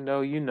Bucks, even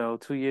though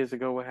 2 years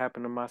ago what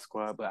happened to my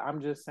squad. But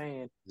I'm just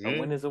saying, a Yeah.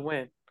 win is a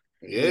win.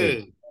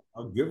 Yeah.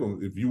 I'll give them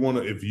if you want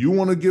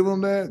to give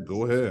them that.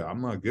 Go ahead.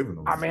 I'm not giving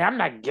them. I mean, I'm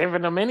not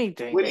giving them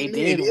anything. What do They you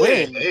mean? did Yeah.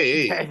 win.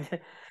 Hey.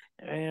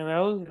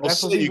 Well,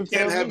 That's what say you people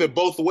can't tell have me. it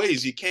both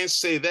ways. You can't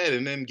say that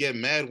and then get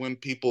mad when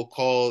people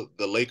call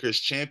the Lakers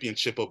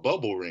championship a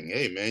bubble ring.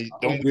 Hey man,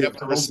 don't we have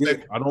to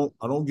respect? I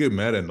don't get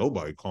mad at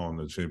nobody calling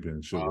the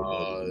championship a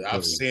bubble I've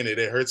because seen it.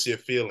 It hurts your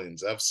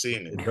feelings. I've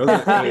seen it.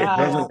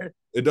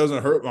 it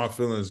doesn't hurt my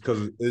feelings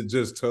because it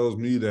just tells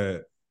me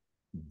that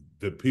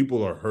the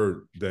people are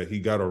hurt that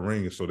he got a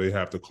ring, so they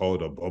have to call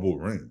it a bubble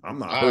ring. I'm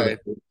not All hurt right,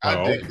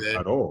 I dig at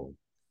that. all.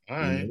 All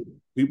You right, know,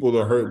 people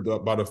are hurt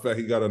by the fact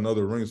he got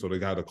another ring, so they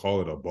got to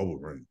call it a bubble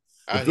ring.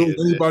 I hear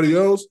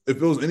that. If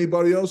it was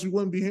anybody else, you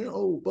wouldn't be hearing,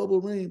 oh, bubble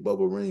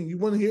ring. You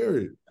wouldn't hear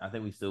it. I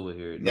think we still would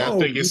hear it. Yeah, I No,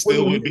 think it you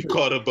still wouldn't would be hear it.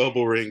 called a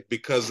bubble ring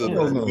because of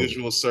Hell the no.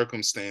 unusual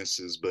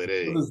circumstances. But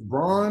hey, Because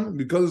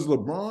it's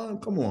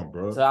LeBron. Come on,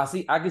 bro. So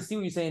I can see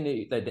what you're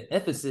saying. That the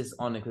emphasis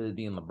on it because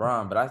being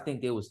LeBron, but I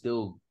think they would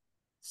still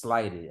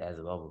slide it as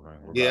a bubble ring.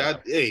 yeah,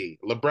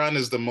 LeBron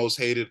is the most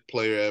hated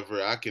player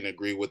ever. I can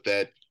agree with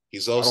that.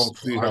 He's I also don't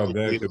see how that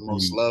arguably the could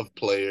most be loved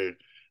player.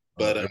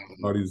 But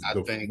everybody's I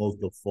think,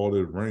 most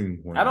defaulted ring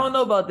winner. I don't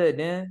know about that,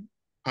 Dan.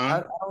 I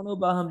huh? don't know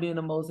about him being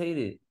the most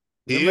hated.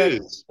 He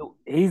Remember is.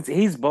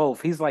 He's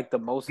both. He's like the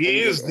most He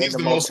hated is. and He's the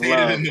the most most hated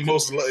and loved. the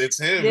most. It's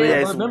him. Yeah,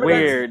 Yeah, but it's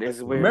weird.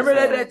 It's weird as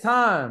remember hell. that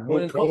time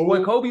when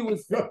Kobe? Kobe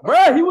was,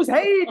 bro, he was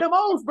hated the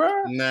most,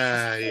 bro.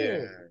 Nah,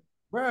 yeah.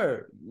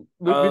 Bro.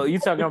 Oh, you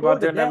talking Before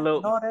about the during that death and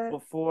little all that?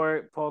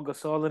 before Paul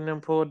Gasol and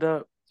them pulled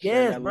up during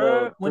Yes, that bro.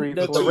 little When three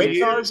the, For the four two rape years?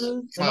 years?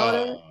 charges and all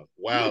that.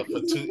 Wow. For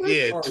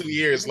 2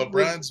 years.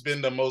 LeBron's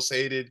been the most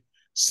hated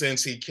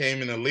since he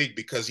came in the league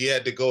because he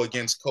had to go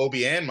against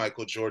Kobe and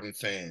Michael Jordan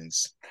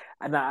fans.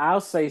 And I'll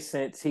say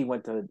since he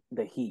went to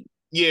the Heat.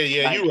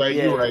 Yeah, Like, you're right.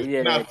 You're yeah, right.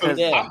 yeah, because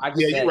Yeah, I Yeah,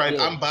 get you're that. right.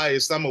 Yeah. I'm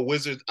biased. I'm a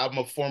Wizard. I'm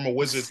a former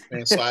Wizards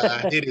fan, so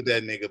I hated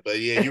that nigga. But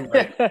yeah, you're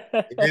right.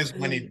 It is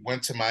when he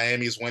went to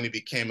Miami is when he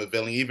became a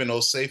villain. Even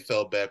Osei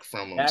fell back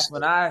from him. That's So,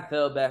 when I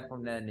fell back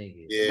from that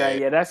nigga.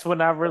 yeah, that's when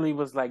I really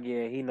was like,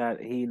 yeah, he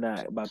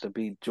not about to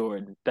beat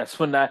Jordan. That's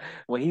when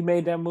he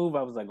made that move,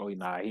 I was like, oh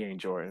nah, he ain't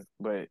Jordan.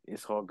 But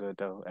it's all good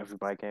though.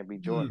 Everybody can't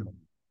beat Jordan.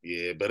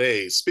 yeah. But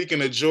hey,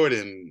 speaking of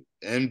Jordan,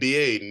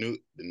 NBA new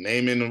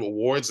naming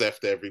awards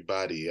after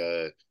everybody.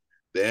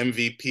 The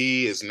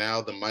MVP is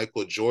now the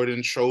Michael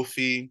Jordan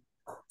Trophy.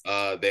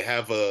 They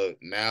have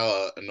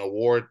an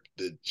award,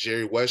 the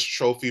Jerry West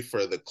Trophy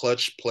for the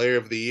Clutch Player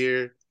of the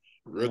Year.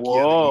 Rookie of the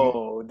Year.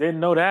 Whoa,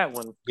 didn't know that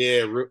one.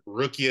 Yeah,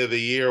 Rookie of the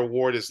Year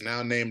award is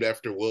now named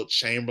after Wilt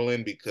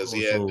Chamberlain because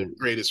he had the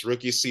greatest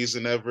rookie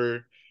season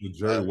ever. The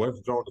Jerry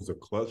West Jones is a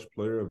clutch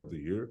player of the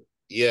year.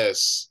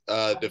 Yes,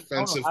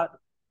 defensive.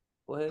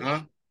 Go ahead.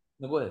 Huh?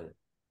 No, go ahead.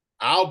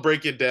 I'll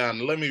break it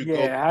down. Let me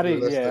go. I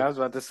was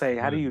about to say,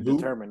 how do you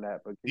determine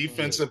that? But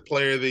Defensive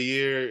Player of the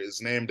Year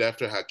is named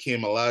after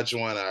Hakeem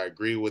Olajuwon. I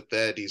agree with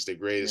that. He's the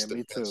greatest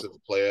defensive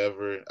player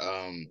ever.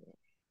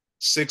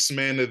 Sixth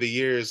Man of the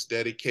Year is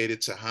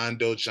dedicated to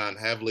Hondo John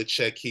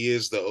Havlicek. He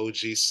is the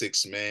OG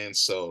sixth man,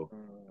 so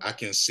I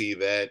can see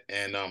that.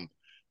 And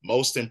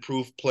Most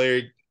Improved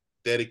Player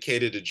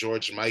dedicated to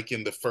George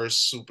Mikan, the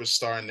first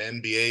superstar in the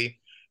NBA.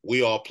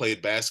 We all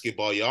played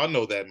basketball. Y'all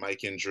know that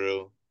Mikan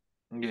drill.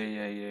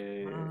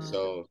 Yeah.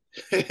 So,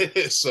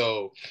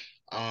 so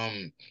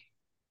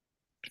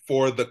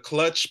for the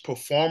clutch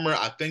performer,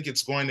 I think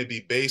it's going to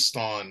be based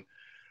on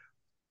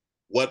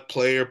what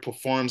player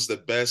performs the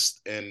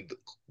best and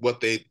what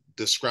they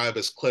describe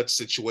as clutch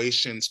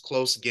situations,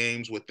 close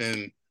games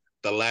within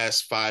the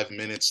last 5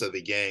 minutes of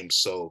the game.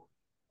 So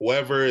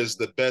whoever is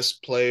the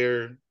best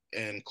player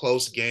in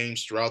close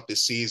games throughout the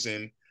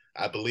season,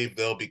 I believe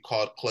they'll be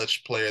called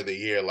clutch player of the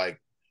year. Like,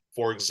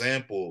 for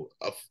example,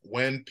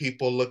 when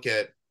people look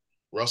at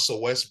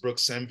Russell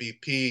Westbrook's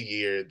MVP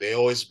year, they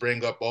always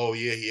bring up, oh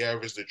yeah, he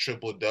averaged a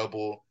triple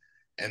double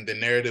and the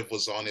narrative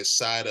was on his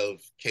side of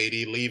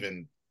KD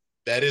leaving.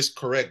 That is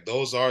correct.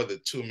 Those are the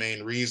two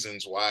main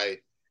reasons why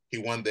he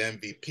won the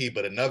MVP.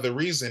 But another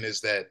reason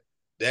is that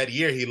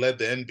year he led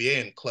the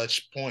NBA in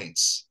clutch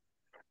points.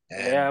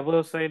 Yeah, I And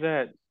will say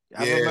that.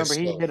 I yeah, remember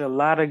he so hit a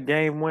lot of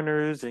game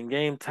winners and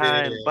game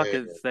tying yeah,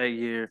 buckets that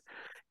year.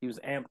 He was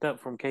amped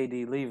up from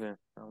KD leaving.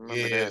 I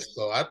remember yeah. that.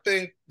 So I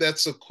think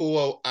that's a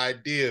cool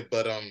idea.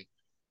 But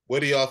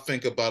what do y'all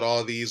think about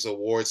all these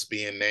awards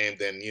being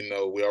named? And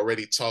we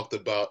already talked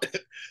about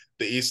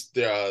the East.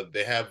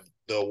 They have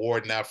the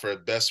award now for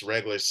best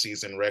regular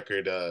season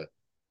record.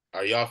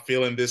 Are y'all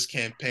feeling this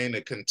campaign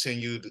to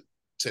continue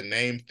to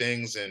name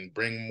things and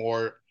bring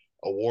more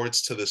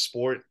awards to the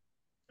sport?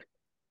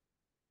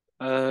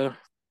 Uh,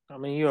 I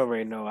mean, you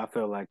already know. I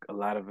feel like a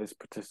lot of it's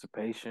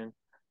participation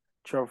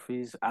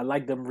trophies. I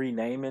like them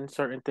renaming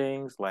certain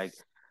things, like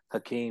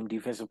Hakeem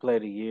Defensive Player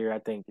of the Year. I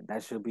think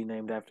that should be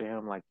named after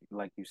him. Like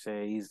you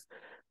say, he's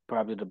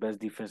probably the best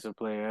defensive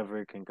player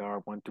ever. Can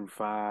guard 1 through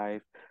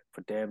 5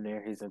 for damn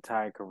near his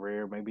entire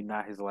career. Maybe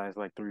not his last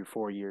like 3 or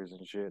 4 years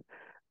and shit,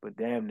 but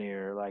damn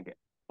near like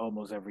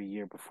almost every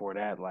year before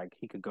that. Like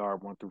he could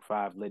guard 1 through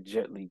 5,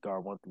 legitly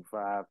guard 1 through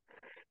 5.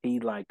 He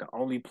like the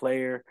only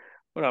player.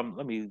 But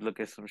let me look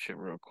at some shit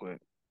real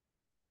quick.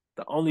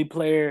 The only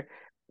player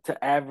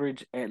to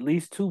average at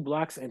least 2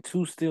 blocks and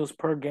 2 steals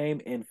per game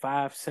in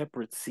 5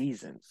 separate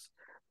seasons.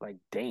 Like,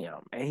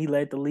 damn. And he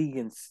led the league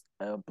in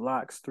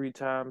blocks 3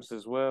 times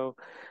as well.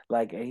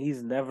 Like, and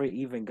he's never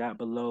even got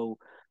below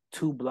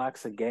 2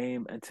 blocks a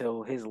game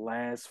until his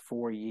last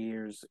 4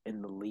 years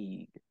in the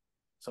league.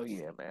 So,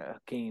 yeah, man,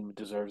 Hakeem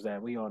deserves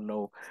that. We all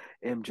know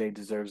MJ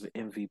deserves the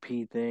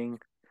MVP thing,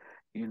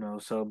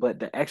 So, but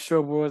the extra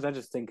awards, I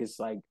just think it's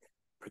like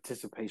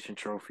participation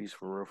trophies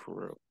for real, for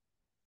real.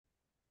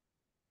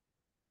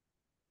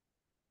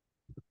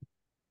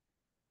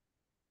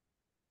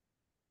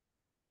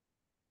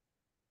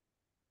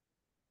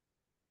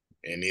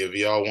 Any of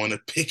y'all want to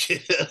pick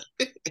it up?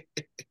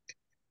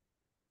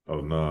 Oh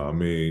no, I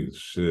mean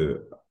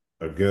shit.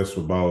 I guess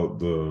about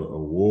the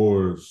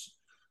awards,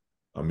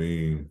 I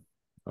mean,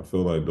 I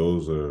feel like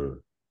those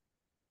are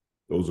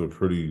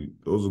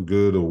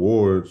good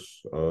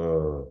awards.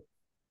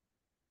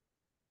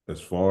 As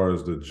far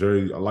as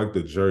I like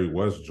the Jerry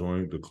West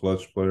joint, the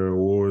Clutch Player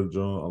Award,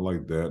 John. I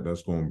like that.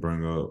 That's gonna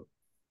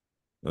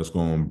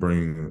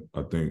bring,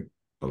 I think,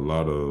 a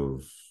lot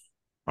of.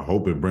 I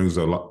hope it brings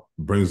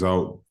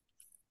out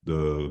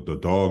the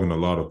dog and a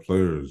lot of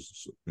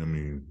players. I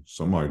mean,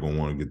 somebody gonna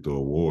want to get the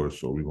award,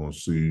 so we're gonna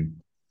see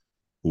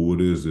who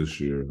it is this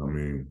year. I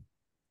mean,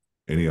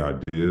 any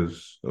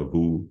ideas of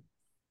who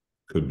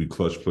could be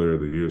Clutch Player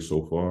of the Year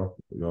so far,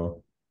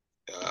 y'all?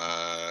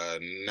 Yeah,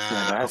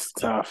 Nah, that's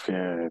tough.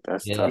 Yeah,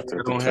 that's Yeah, tough I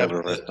to don't have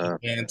determine right the now.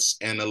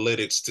 advanced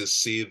analytics to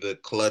see the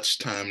clutch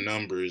time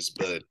numbers,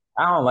 but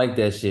I don't like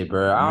that shit,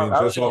 bro. I mean,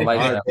 I just really don't off like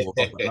eye, that just award.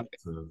 off eye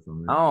test, I I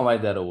mean. don't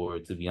like that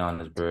award, to be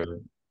honest, bro.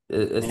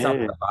 It's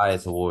something Yeah, a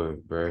bias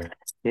award, bro.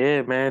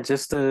 yeah, man.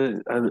 Just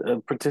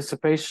a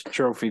participation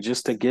trophy,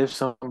 just to give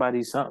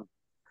somebody something,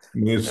 I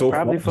mean, and so far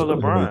probably it's for been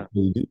LeBron.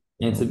 KD.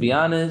 And to be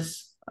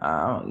honest,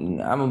 I'm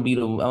gonna be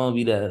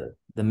the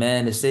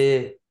man that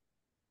said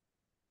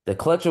the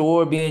Clutch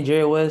Award being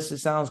Jerry West. It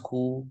sounds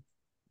cool,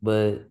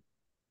 but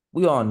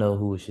we all know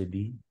who it should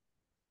be.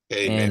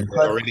 hey man, And they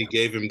Clutch, already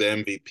gave him the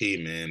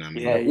MVP, man. I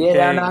Yeah, mean, you yeah,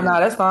 no, can't. no, no,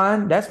 that's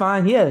fine. That's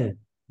fine. Yeah,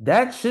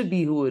 that should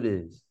be who it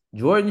is.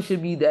 Jordan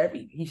should be that.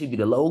 He should be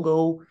the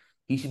logo.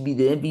 He should be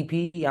the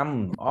MVP.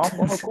 I'm all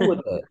cool with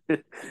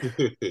that.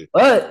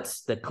 But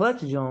the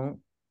clutch joint,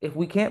 if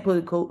you can't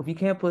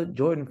put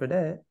Jordan for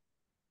that,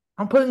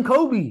 I'm putting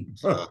Kobe.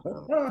 uh,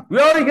 We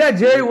already got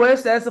Jerry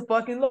West as a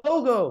fucking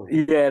logo.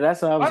 Yeah,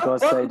 that's what I was Why the gonna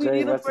fuck say. do we Jay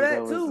need him West for is that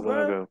always too, the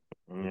bro? logo.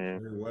 Yeah,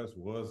 Jerry West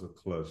was a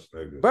clutch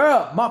nigga.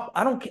 Bro,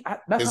 I don't.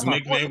 That's his not my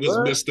point, nickname was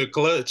bro. Mr.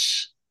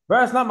 Clutch. Bro,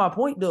 that's not my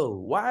point though.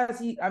 Why is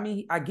he? I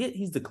mean, I get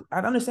he's the. I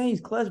understand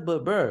he's clutch,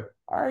 but bro,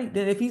 all right,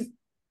 then if he's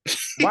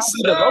He why is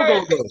he said, the "All right,"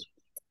 logo though?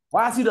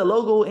 Why is he the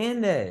logo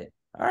in that?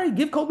 All right,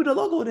 give Kobe the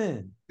logo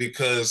then.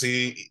 because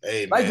hey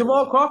Like man,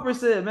 Jamal Crawford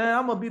said, man,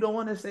 I'm gonna be the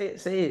one to say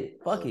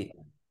it. Fuck it.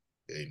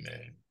 hey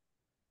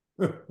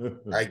man,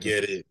 I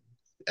get it.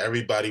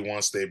 Everybody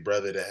wants their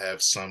brother to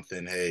have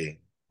something. Hey,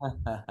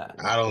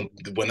 I don't.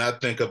 When I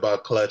think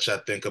about Clutch, I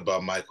think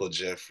about Michael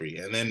Jeffrey,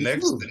 and then Me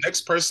the too.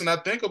 next person I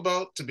think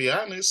about, to be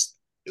honest,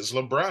 is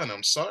LeBron.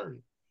 I'm sorry.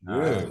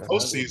 Nah, Yeah,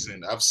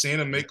 Postseason, I've seen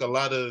him make a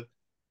lot of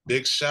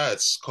big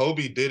shots.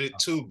 Kobe did it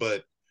too,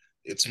 but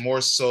it's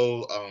more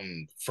so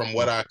from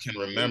what I can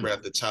remember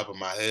at the top of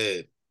my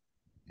head.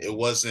 It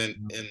wasn't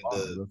in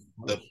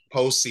the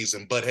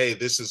postseason. But hey,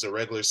 this is a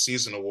regular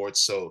season award,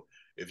 so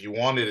if you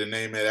wanted to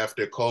name it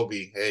after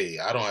Kobe, hey,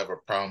 I don't have a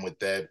problem with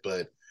that.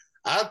 But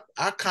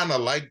I kind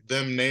of like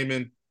them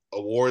naming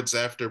awards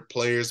after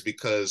players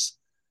because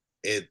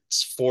it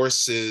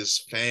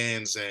forces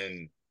fans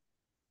and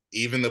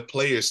even the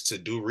players to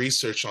do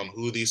research on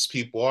who these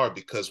people are,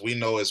 because we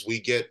know as we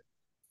get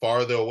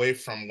farther away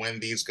from when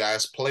these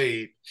guys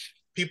played,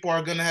 people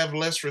are going to have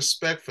less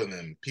respect for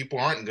them. People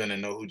aren't going to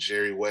know who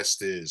Jerry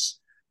West is.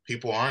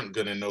 people aren't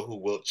gonna know who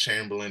Wilt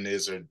Chamberlain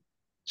is or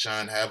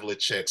John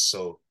Havlicek.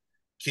 So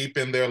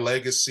keeping their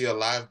legacy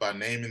alive by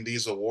naming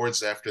these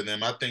awards after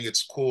them, I think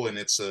it's cool, and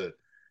it's a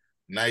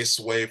nice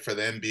way for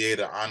the NBA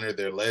to honor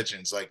their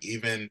legends. Like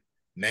even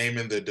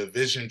naming the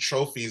division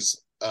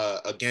trophies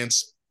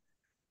against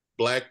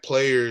Black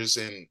players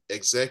and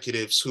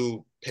executives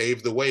who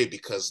paved the way,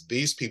 because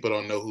these people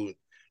don't know who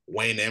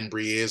Wayne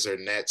Embry is or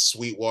Nat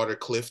Sweetwater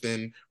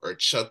Clifton or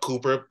Chuck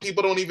Cooper.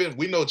 People don't even,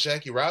 we know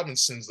Jackie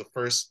Robinson's the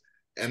first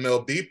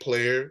MLB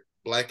player,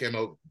 Black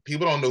MLB.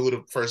 People don't know who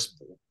the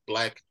first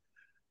Black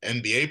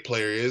NBA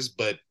player is,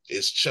 but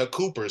it's Chuck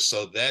Cooper.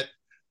 So that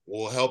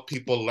will help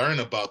people learn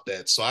about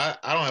that. So I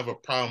don't have a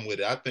problem with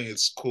it. I think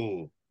it's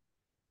cool.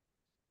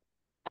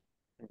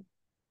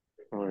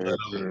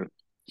 But,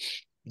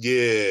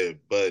 yeah,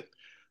 but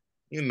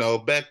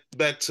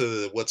back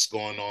to what's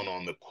going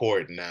on the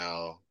court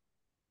now.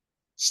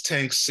 It's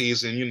tank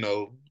season,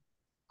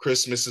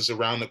 Christmas is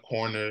around the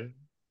corner.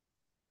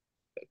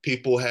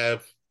 People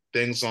have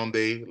things on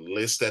their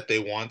list that they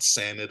want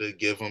Santa to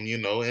give them,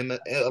 and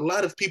a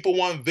lot of people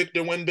want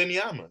Victor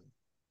Wembanyama.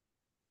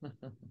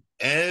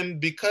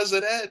 And because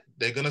of that,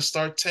 they're going to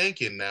start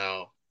tanking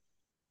now.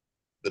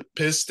 The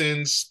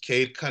Pistons,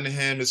 Cade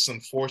Cunningham is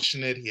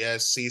unfortunate. He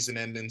has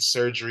season-ending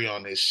surgery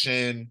on his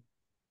shin.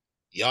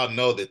 Y'all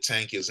know the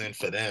tank is in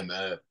for them.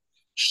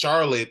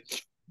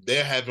 Charlotte,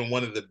 they're having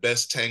one of the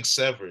best tanks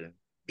ever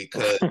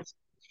because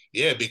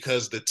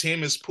the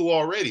team is poor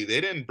already. They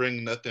didn't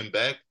bring nothing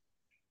back.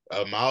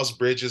 Miles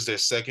Bridges, their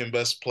second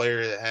best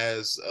player,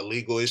 has a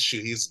legal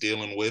issue he's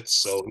dealing with,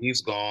 so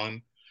he's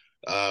gone.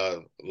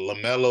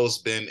 LaMelo's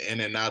been in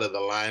and out of the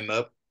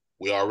lineup.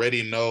 We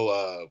already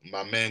know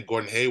my man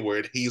Gordon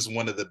Hayward, he's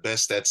one of the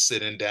best at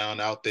sitting down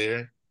out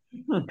there.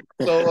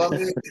 So, I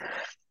mean,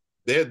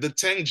 the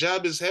tank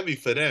job is heavy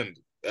for them.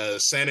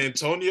 San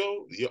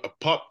Antonio,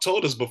 Pop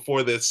told us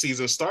before the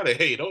season started,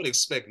 hey, don't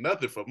expect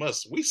nothing from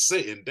us. We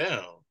sitting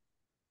down.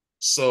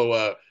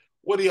 So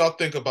what do y'all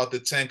think about the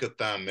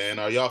tankathon, man?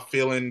 Are y'all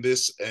feeling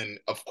this? And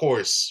of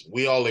course,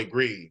 we all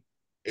agree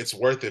it's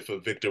worth it for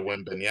Victor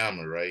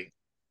Wembanyama, right?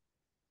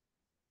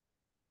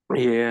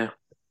 Yeah.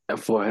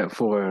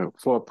 For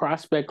a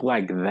prospect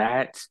like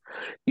that,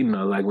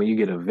 like when you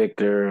get a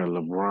Victor, a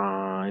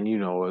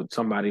LeBron,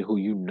 somebody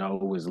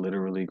who is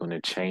literally going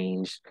to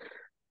change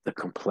the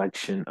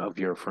complexion of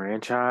your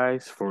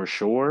franchise for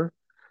sure.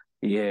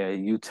 Yeah,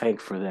 you tank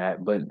for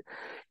that, but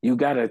you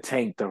gotta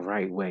tank the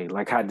right way,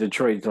 like how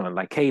Detroit's doing.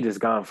 Like Cade is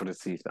gone for the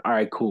season. All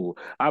right, cool.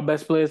 Our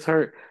best player's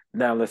hurt.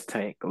 Now let's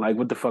tank. Like,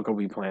 what the fuck are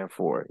we playing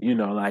for?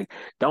 Like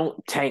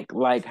don't tank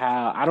like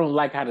how I don't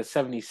like how the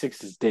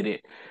 76ers did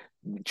it.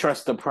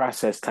 Trust the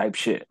process type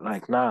shit.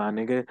 Like, nah,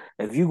 nigga.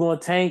 If you gonna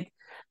tank,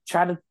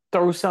 try to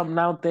throw something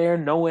out there,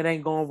 know it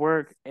ain't gonna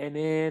work, and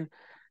then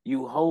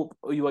you hope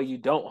or you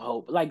don't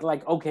hope. Like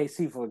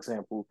OKC, for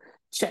example.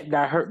 Chet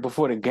got hurt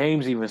before the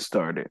games even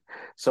started.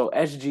 So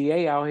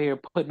SGA out here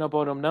putting up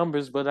all them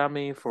numbers, but I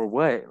mean for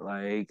what?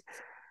 Like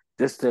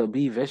just to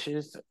be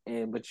vicious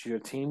but your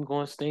team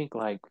gonna stink?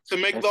 Like To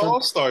make at the some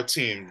All-Star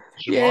team,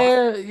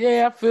 Jamar,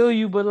 yeah, I feel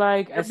you, but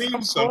like it at some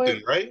means something,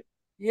 point, right?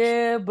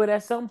 yeah, but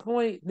at some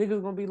point,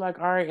 niggas gonna be like,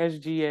 all right,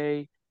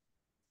 SGA,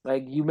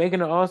 like you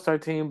making an all-star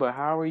team, but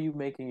how are you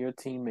making your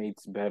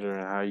teammates better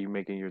and how are you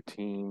making your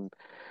team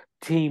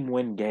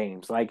win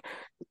games? Like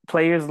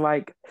players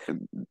like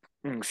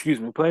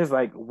players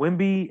like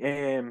Wimby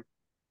and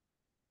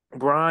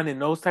Bron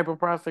and those type of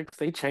prospects,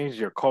 they change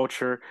your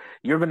culture.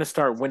 You're gonna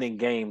start winning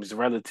games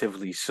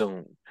relatively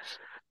soon.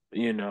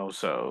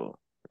 So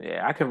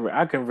yeah, I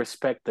can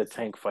respect the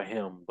tank for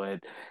him, but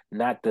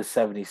not the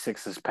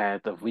 76ers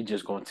path of we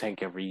just gonna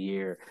tank every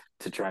year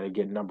to try to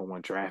get number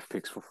one draft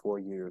picks for 4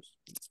 years.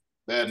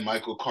 That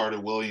Michael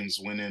Carter Williams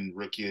winning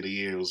Rookie of the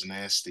Year was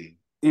nasty.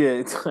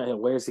 Yeah,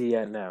 where's he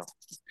at now?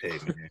 Hey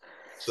man,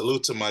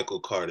 salute to Michael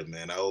Carter,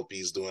 man. I hope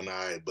he's doing all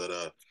right.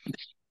 But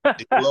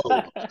D'Lo,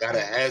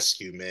 gotta ask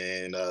you,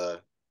 man.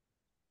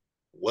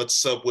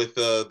 What's up with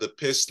the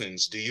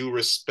Pistons? Do you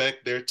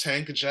respect their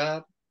tank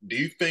job? Do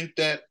you think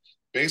that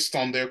based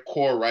on their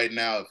core right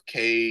now of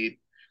Cade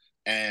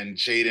and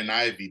Jaden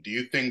Ivey, do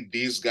you think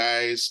these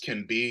guys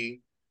can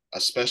be a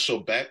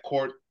special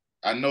backcourt?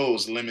 I know it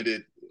was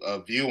limited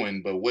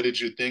viewing, but what did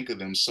you think of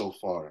them so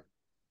far?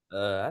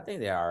 I think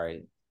they're all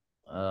right.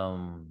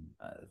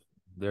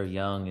 They're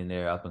young and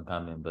they're up and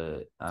coming,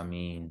 but I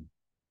mean,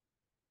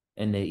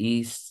 in the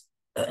East,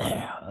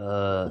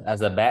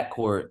 as a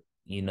backcourt,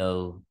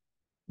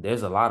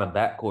 there's a lot of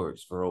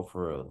backcourts for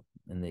real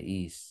in the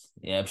East.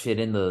 Yeah, shit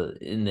in the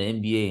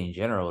NBA in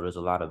general, there's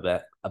a lot of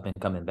back up and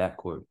coming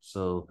backcourt.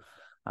 So,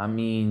 I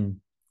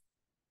mean,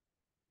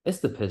 it's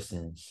the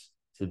Pistons.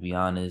 To be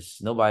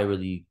honest, nobody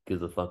really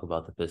gives a fuck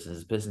about the Pistons.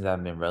 The Pistons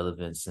haven't been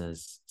relevant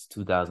since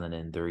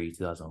 2003,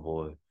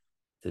 2004.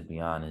 To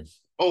be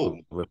honest, Oh,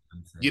 with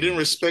you didn't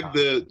respect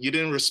the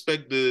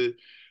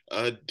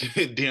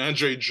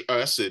DeAndre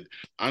I said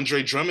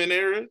Andre Drummond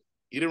era?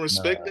 You didn't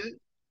respect nah, that?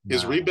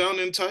 His nah.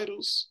 rebounding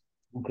titles?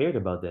 Who cared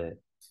about that?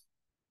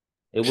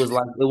 It was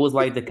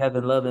like the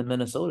Kevin Love in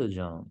Minnesota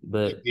joint,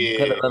 but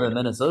Kevin Yeah. Love in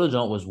Minnesota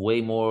joint was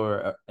way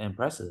more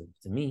impressive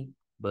to me.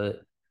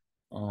 But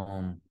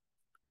um,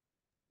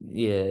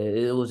 yeah,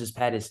 it was just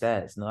padded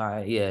stats. No,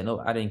 I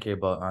didn't care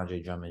about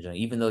Andre Drummond joint,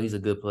 even though he's a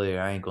good player.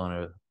 I ain't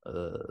gonna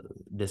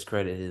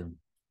discredit him,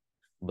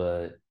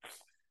 but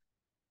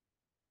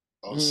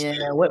I'll say,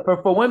 yeah, what for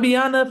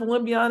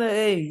Wembyana,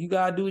 hey, you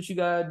gotta do what you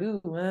gotta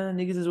do, man.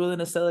 Niggas is willing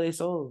to sell their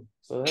soul,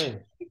 so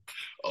hey.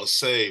 I'll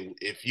say,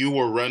 if you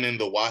were running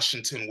the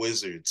Washington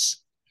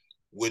Wizards,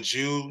 would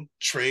you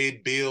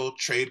trade Beal,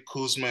 trade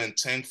Kuzma, and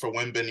tank for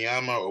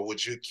Wembanyama, or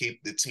would you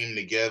keep the team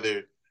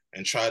together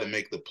and try to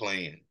make the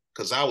play-in?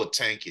 Because I would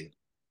tank it.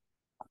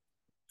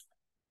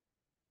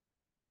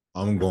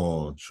 I'm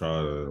gonna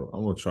try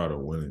to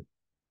win it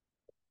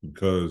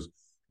because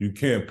you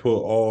can't put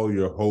all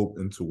your hope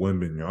into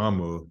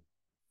Wembanyama.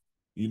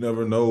 You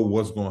never know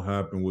what's gonna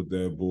happen with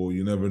that boy.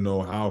 You never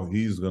know how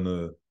he's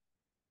gonna,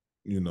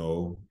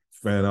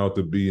 fan out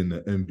to be in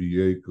the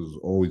NBA because it's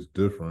always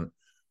different.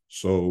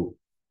 So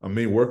I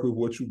mean, work with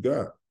what you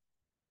got.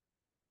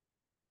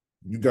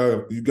 You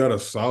got a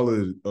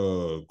solid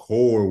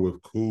core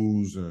with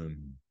Kuz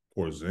and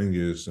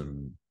Porzingis,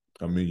 and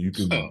I mean you Oh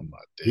can my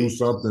do days.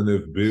 something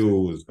if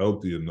Bill is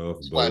healthy enough.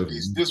 This is But why if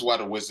this is why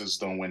the Wizards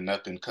don't win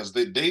nothing, because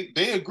they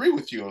agree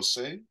with you,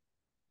 Jose.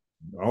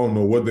 I don't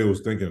know what they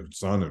was thinking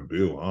signing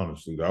Bill,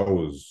 honestly, that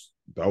was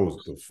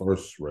the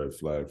first red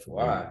flag for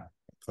me Why?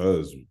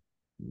 because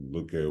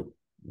look at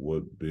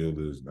what Bill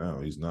is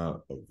now. He's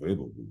not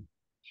available.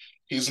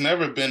 He's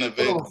never been So,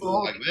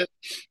 available like so, that.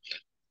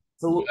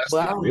 so, That's but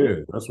the I don't. Yeah,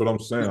 that's what I'm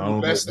saying. he's I the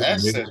don't know best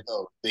asset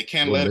though. They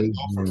can't what let him made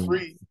go for him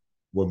free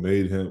what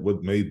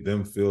made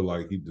them feel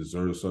like he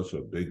deserves such a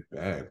big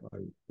bag.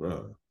 Like,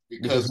 bro.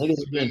 Because because niggas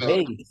he's are been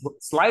getting paid.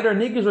 Slider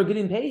niggas are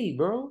getting paid,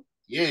 bro.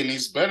 yeah, and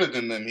he's better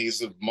than them.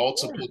 He's a Yeah.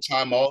 multiple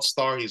time All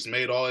Star. He's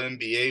made All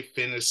NBA,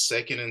 finished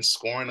second in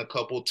scoring a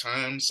couple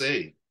times.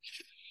 Hey,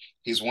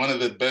 he's one of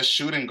the best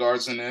shooting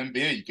guards in the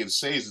NBA. You can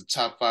say he's the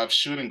top 5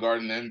 shooting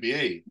guard in the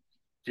NBA.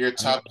 If you're I mean,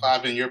 top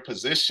 5 in your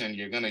position,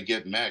 you're gonna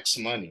get max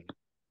money.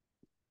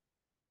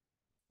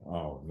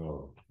 Oh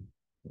no.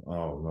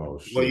 Oh no,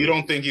 Well, you shit.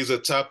 don't think he's a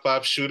top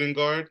 5 shooting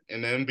guard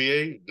in the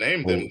NBA?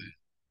 Name them.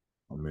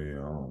 Oh, I mean,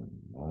 I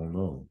don't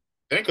know.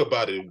 Think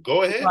about it.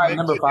 Go he's ahead, probably make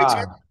number your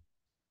time.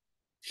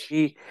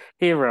 5.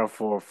 He around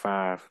 4 or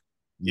 5.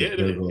 Yeah,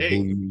 Depends on who hey,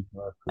 you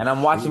got to And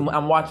I'm watching the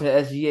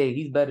SGA.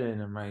 He's better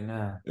than him right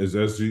now. Is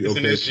SG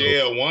isn't okay? this So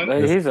JL one?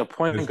 But S, he's a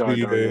point guard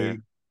though. Yeah,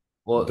 SGA,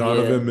 Well, yeah,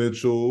 Donovan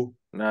Mitchell.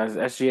 no,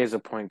 SGA is a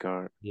point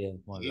guard. yeah,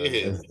 one guard, Yeah,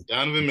 yeah.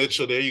 Donovan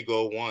Mitchell. There you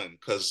go, one.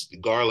 Because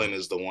Garland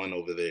is the one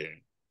over there.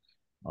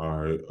 All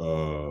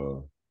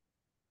right.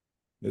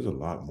 There's a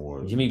lot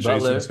more. Jimmy Jason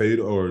Butler. Tate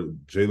or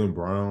Jalen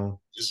Brown.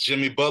 Is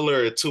Jimmy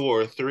Butler a 2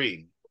 or a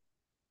 3?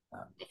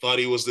 I thought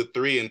he was the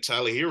 3, and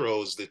Tyler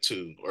Hero is the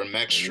 2, or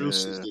Max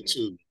Strus is Yeah, the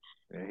 2.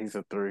 yeah, he's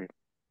a 3.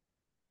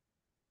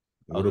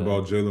 What Okay.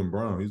 about Jalen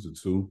Brown? He's a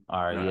 2.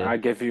 All right, yeah. I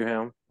give you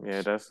him.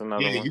 Yeah, that's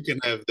another Yeah, one. you can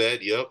have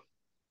that. Yep.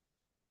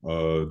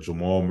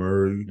 Jamal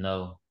Murray.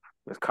 No,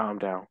 Let's calm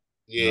down.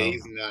 Yeah, no.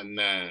 he's not.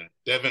 Nah.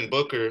 Devin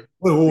Booker.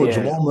 Wait, Yeah.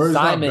 Jamal Murray's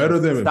not better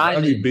than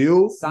Bradley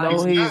Beal?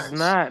 No, He's Simons, he's not.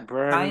 not,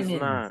 bro. He's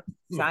not.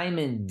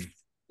 Simons.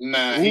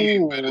 Nah, he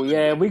ain't better Ooh, than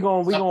yeah, them. we Top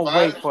gonna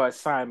wait 5? for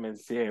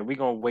Simons. Yeah, we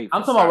gonna wait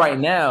I'm for talking about right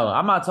Simons. now.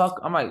 I'm not talking.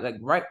 I'm like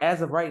right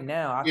as of right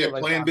now. I Yeah, feel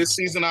like playing this Simons.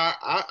 season. All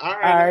All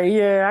right. right,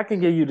 yeah, I can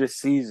give you the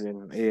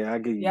season. Yeah, I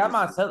give you Yeah, I'm the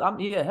not. season.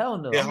 Yeah, hell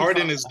no. Yeah, I'm just talking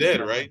Harden is about right dead,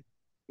 now. right?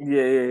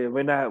 Yeah, yeah,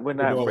 we're What not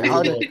about what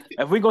Harden. about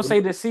If we gonna say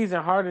this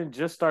season, Harden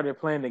just started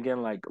playing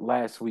again like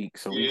last week,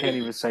 so we can't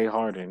Yeah. even say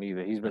Harden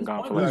either. He's been He's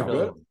gone point for like who's a guard week.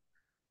 better?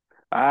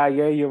 though.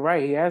 Yeah, you're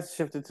right. He has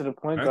shifted to the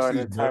point guard,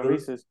 Maxie's and better.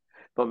 Tyrese is.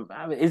 But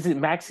I mean, is it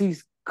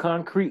Maxi's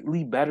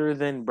concretely better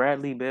than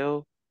Bradley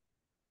Bill?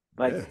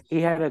 Like Yes.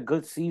 he had a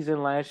good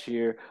season last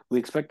year. We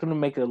expect him to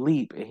make a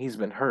leap, and he's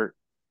been hurt.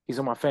 He's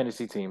on my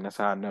fantasy team. That's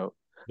how I know.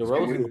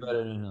 DeRozan's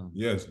better than him.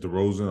 Yes,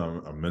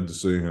 DeRozan. I meant to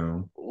say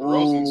him.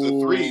 DeRozan's a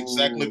 3.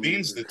 Zach Ooh,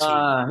 Levine's the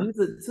 2. He's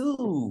a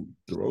 2.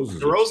 DeRozan's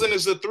a DeRozan 2.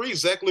 is a 3.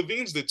 Zach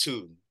Levine's the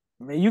 2.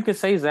 man, you can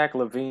say Zach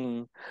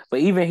Levine, but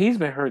even he's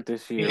been hurt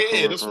this year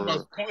Yeah, for that's what I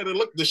was pointing.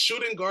 Look, the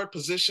shooting guard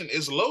position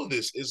is low.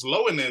 This is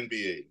low in the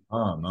NBA.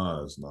 Oh,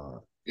 no, it's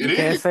not. It You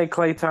can't is. say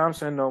Klay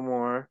Thompson no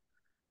more.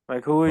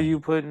 Like who are you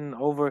putting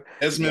over?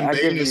 Yeah, Desmond I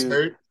Bain give is you.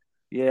 hurt.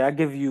 Yeah, I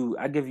give you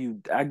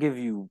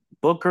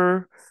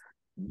Booker,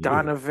 Yeah.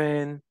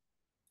 Donovan,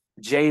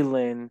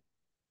 Jalen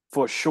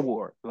for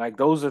sure. Like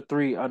those are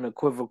 3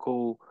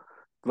 unequivocal,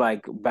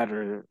 like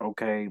better.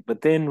 Okay,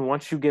 but then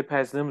once you get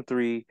past them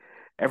 3,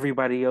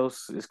 everybody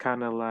else is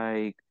kind of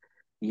like,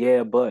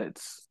 yeah,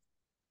 buts.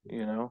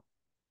 You know.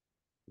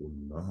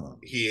 Nah.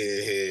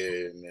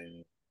 Yeah,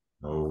 man.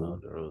 I don't No. know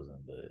DeRozan,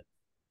 but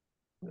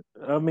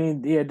I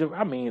mean, yeah.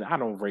 I mean, I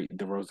don't rate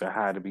DeRozan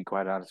high to be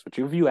quite honest with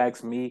you. If you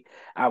ask me,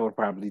 I would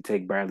probably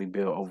take Bradley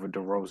Bill over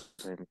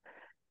DeRozan.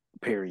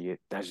 Period.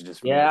 That's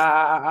just yeah,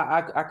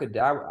 me. I could.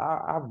 I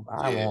won't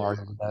Yeah.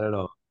 argue with that at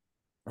all.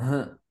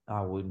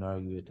 I wouldn't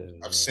argue with that.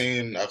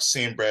 I've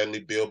seen Bradley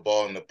Beal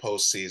ball in the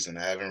postseason.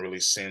 I haven't really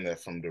seen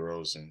that from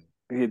DeRozan.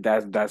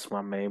 Yeah, that's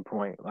my main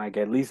point. Like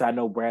at least I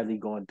know Bradley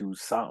going to do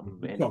something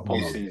We're in the talking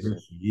about postseason.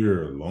 this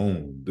year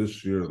alone.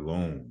 This year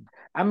alone.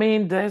 I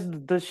mean, does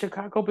the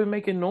Chicago been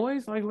making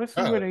noise? Like, let's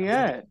see where they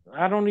at.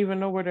 I don't even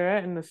know where they're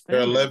at in the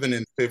They're standings. 11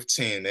 and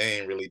 15. They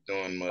ain't really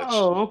doing much.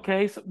 Oh,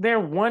 okay. So they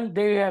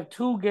have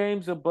 2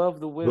 games above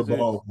the Wizards.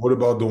 What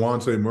about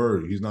Dejounte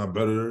Murray? He's not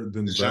better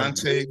than Bradley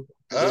DeJounte, Beal?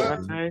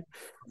 DeJounte?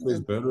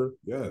 Dejounte's better?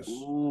 Yes.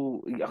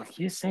 Ooh,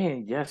 you're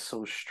saying yes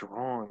so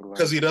strong.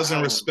 because Like, he doesn't I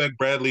don't. respect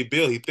Bradley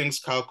Beal. He thinks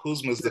Kyle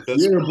Kuzma is the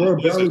best Yeah, player bro.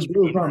 the Bradley Wizards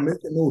Beal's not remember.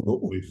 making no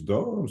noise,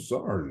 dog. I'm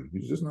sorry.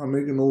 He's just not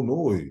making no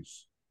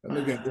noise. That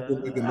nigga ain't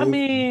been making I noise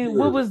mean,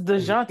 what for was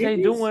DeJounte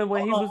He's doing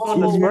when he was on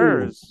hold the on, 2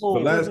 years. Spurs? The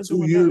He last wasn't 2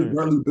 doing years, nothing.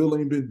 Bradley Beal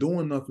ain't been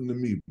doing nothing to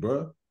me,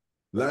 bro.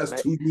 Last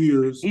Like, 2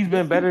 years. he's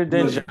been better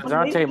than was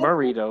DeJounte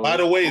Murray By though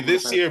the way, over the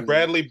this past year 2 years.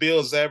 Bradley Beal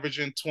is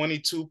averaging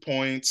 22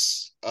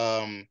 points,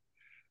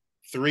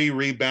 3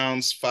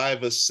 rebounds,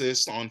 5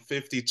 assists on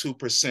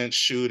 52%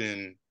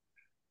 shooting,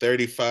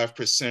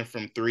 35%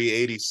 from three,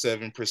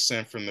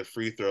 87% from the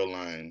free throw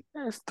line.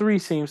 His 3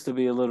 seems to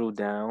be a little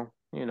down,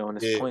 and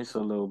his Yeah, points a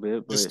little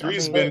bit. his But I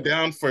three's mean, been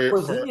down for.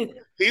 Porzingis.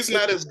 He's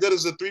not as good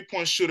as a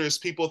 3-point shooter as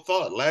people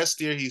thought.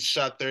 Last year he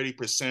shot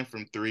 30%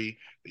 from three.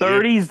 The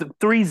year, 30s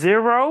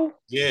 3-0.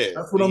 yeah,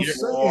 That's what the I'm year,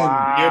 saying.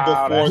 the year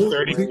Wow, before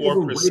that's He crazy. 34%.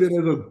 overrated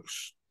as a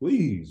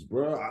please,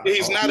 bro.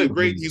 He's not a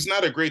great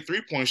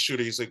 3-point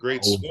shooter. He's a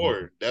great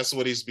scorer. That's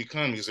what he's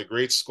become. He's a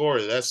great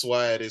scorer. That's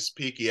why at his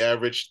peak he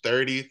averaged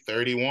 30,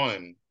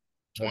 31,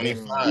 There's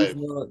 25.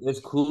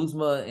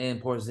 Kuzma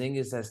and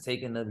Porzingis has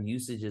taken up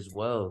usage as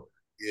well.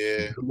 Yeah.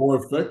 They're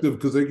more effective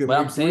because they can But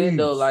I'm make saying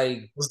though, threes.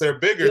 like Because they're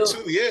bigger Bill,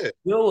 too, yeah.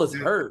 Bill was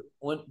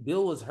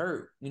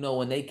hurt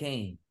when they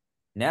came.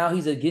 Now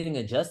he's getting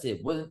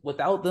adjusted.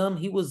 Without them,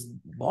 he was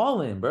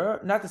balling, bro.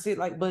 Not to say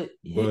but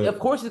of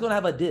course he's gonna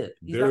have a dip.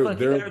 He's not gonna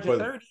keep averaging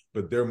 30.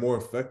 But they're more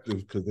effective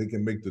because they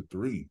can make the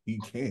three. He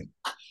can't.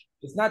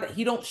 It's not that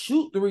he don't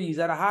shoot threes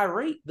at a high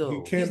rate though.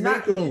 He can't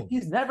make them.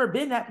 He's never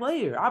been that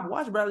player. I've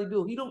watched Bradley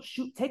Beal. He don't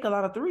take a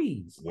lot of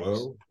threes.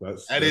 Well,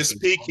 At his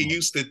peak, he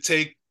used to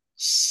take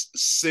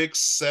 6,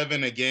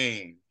 7 a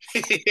game.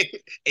 8.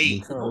 He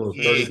used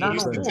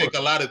to take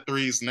a lot of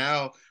threes.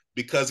 Now,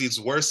 because he's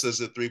worse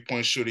as a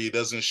 3-point shooter, he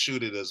doesn't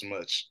shoot it as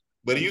much.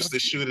 But he used to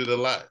shoot it a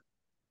lot.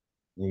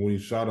 And when he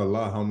shot a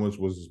lot, how much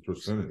was his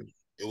percentage?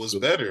 It was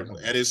better.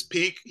 At his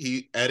peak,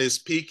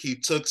 he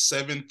took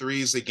 7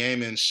 threes a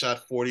game and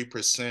shot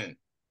 40%.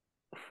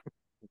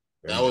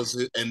 That was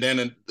it. And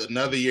then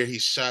another year he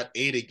shot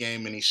 8 a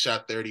game and he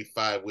shot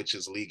 35, which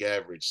is league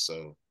average.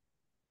 So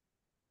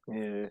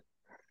Yeah.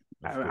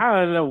 I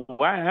don't know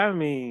why. I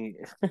mean,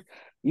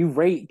 you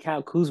rate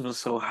Kyle Kuzma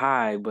so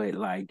high, but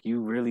like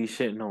you really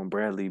shitting on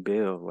Bradley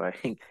Beal.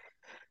 Like,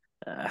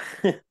 uh,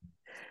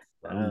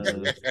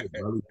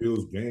 Bradley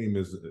Beal's game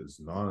is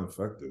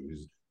non-effective.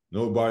 He's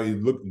nobody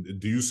look.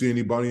 Do you see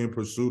anybody in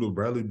pursuit of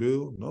Bradley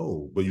Beal?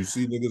 No, but you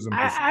see niggas in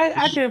pursuit.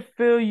 I can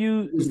feel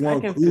you. I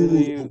can feel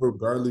you over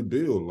Bradley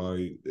Beal.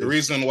 Like the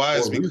reason why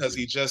is because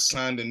he just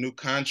signed a new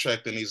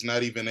contract and he's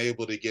not even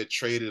able to get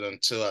traded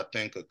until I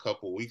think a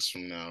couple weeks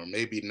from now, or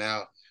maybe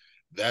now.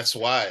 That's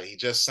why he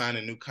just signed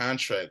a new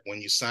contract.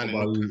 When you sign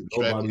a new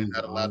contract, you're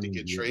not allowed to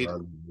get traded.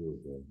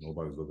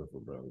 Nobody's looking for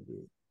Bradley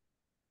Beal.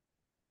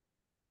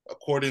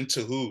 According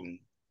to who?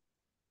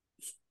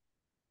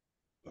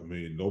 I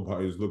mean,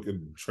 nobody's looking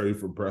to trade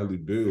for Bradley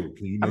Beal.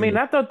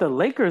 I thought the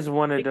Lakers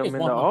wanted him in the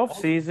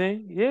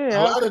offseason. Yeah,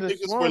 a lot of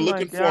niggas were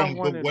looking for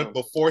him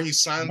before he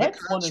signed the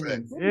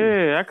contract.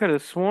 Yeah, I could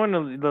have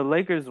sworn the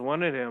Lakers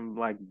wanted him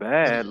like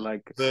bad.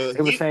 Like they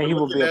were saying he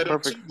would be a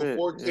perfect fit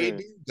before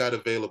KD got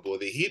available.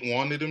 The Heat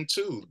wanted him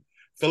too.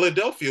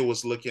 Philadelphia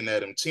was looking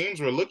at him. Teams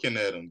were looking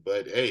at him,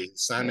 but hey, he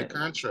signed the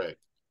contract.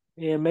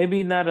 Yeah,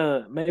 maybe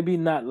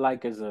not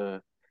like as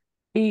a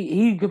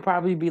he could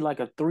probably be like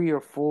a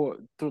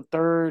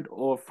third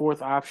or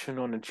fourth option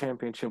on a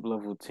championship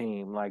level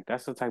team. Like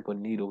that's the type of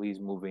needle he's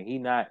moving.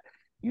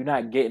 You're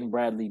not getting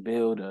Bradley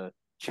Beal to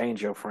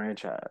change your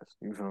franchise.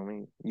 You feel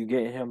me? You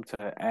get him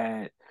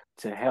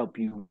to help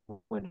you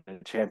win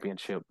a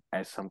championship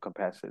at some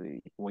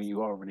capacity when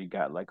you already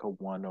got like a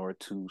 1 or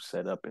 2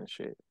 set up and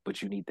shit.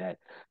 But you need that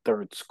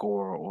third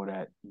scorer or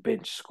that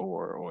bench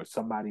scorer or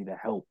somebody to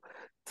help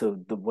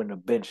when the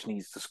bench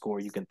needs to score,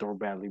 you can throw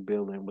Bradley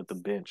Beal in with the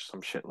bench,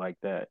 some shit like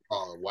that.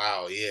 Oh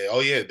wow, yeah, oh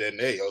yeah. Then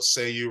hey, I'll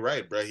say you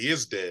right, bro. He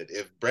is dead.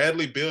 If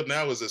Bradley Beal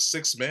now is a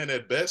 6-man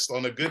at best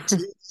on a good team,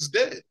 he's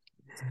dead.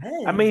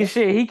 I mean,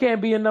 shit, he can't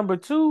be a number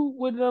 2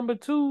 with number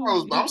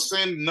 2. I'm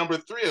saying number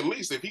 3 at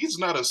least. If he's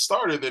not a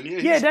starter, then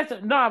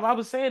I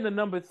was saying the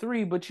number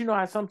 3, but you know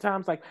how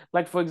sometimes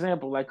like for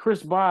example, like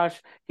Chris Bosh,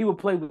 he would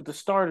play with the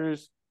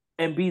starters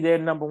and be their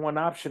number 1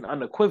 option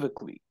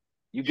unequivocally.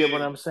 You get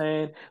what I'm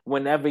saying?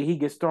 Whenever he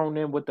gets thrown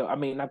in with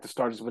not the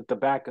starters, with the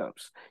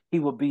backups, he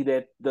will be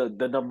the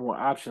number one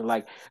option.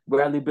 Like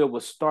Bradley Beal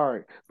will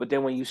start, but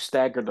then when you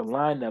stagger the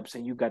lineups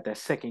and you got that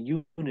second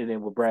unit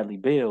in with Bradley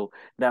Beal,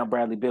 now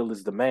Bradley Beal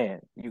is the man.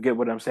 You get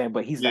what I'm saying?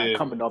 But he's not Yeah,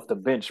 coming off the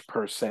bench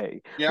per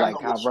se, yeah, I know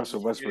like how what you Russell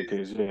mean. Westbrook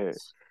is. Yeah,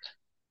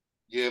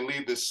 Yeah,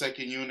 leave the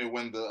second unit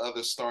when the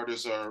other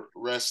starters are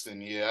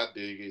resting. Yeah, I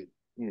dig it.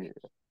 yeah.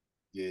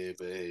 Yeah,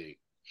 but hey,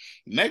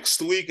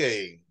 next week,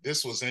 hey,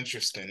 this was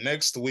interesting.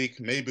 Next week,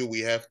 maybe we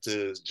have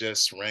to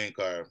just rank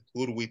our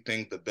who do we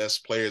think the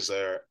best players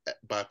are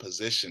by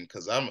position?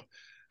 Because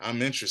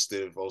I'm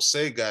interested. If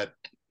Osei got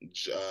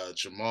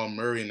Jamal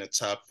Murray in the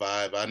top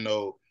five, I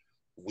know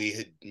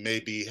we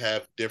maybe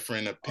have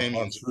different My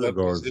opinions of shooting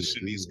what guards.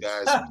 position these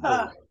guys play.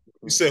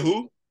 You said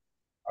who?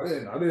 I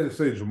didn't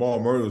say Jamal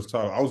Murray was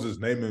top. I was just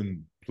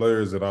naming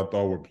players that I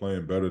thought were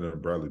playing better than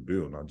Bradley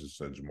Beal, and I just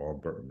said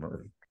Jamal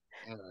Murray.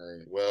 All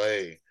right. Well,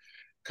 hey,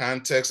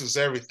 context is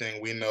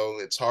everything. We know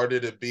it's harder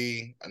to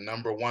be a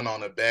number one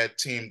on a bad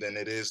team than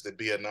it is to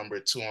be a number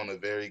two on a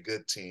very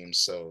good team.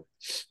 So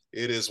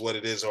it is what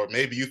it is. Or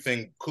maybe you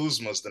think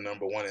Kuzma's the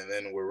number one and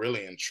then we're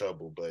really in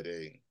trouble. But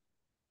hey,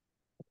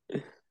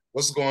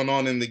 what's going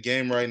on in the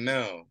game right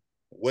now?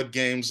 What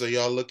games are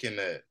y'all looking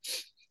at?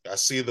 I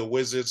see the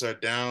Wizards are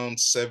down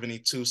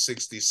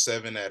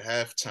 72-67 at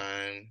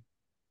halftime.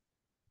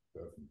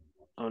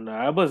 Oh no,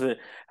 I wasn't.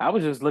 I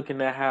was just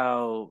looking at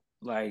how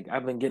like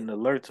I've been getting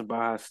alerts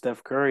about how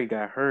Steph Curry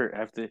got hurt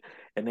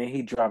and then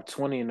he dropped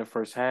 20 in the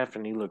first half,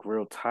 and he looked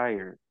real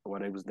tired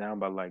when it was down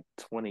by like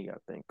 20, I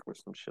think, or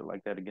some shit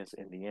like that against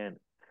Indiana.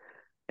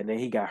 And then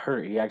he got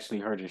hurt. He actually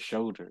hurt his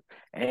shoulder,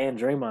 and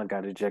Draymond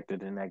got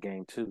ejected in that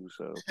game too.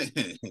 So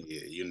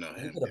Yeah, you know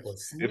He him. put up a If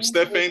smooth.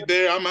 Steph ain't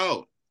there, I'm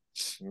out.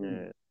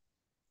 yeah,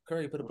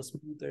 Curry put up a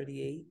smooth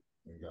 38.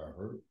 And got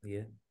hurt.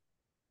 Yeah.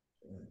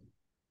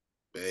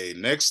 Hey,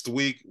 next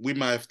week we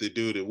might have to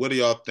do that. What do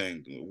y'all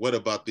think? What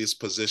about this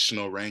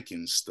positional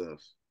ranking stuff?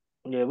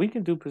 yeah, we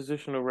can do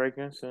positional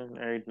rankings and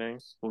everything.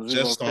 Was we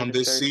gonna Just on finish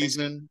this everything?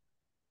 season?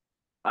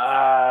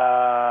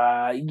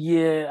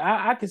 Yeah,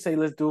 I can say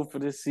let's do it for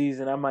this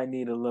season. I might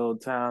need a little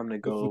time to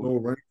If you go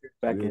know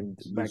ranking,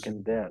 back yeah,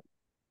 in depth.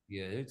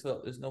 Yeah,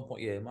 there's no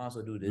point. Yeah, might as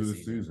well do do this the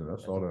season. season.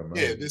 That's all that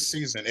Yeah, matters. this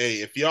season. Hey,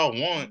 if y'all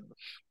want,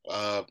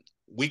 uh,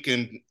 we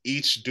can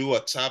each do a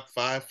top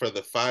five for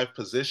the five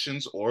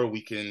positions, or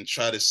we can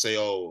try to say,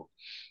 oh,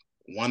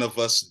 one of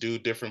us do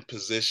different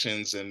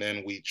positions and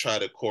then we try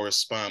to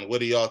correspond. What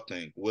do y'all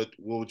think? What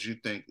would you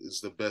think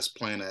is the best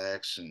plan of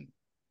action?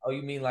 Oh,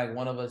 you mean like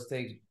one of us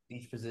take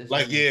each Like,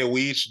 position? yeah,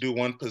 we each do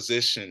one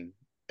position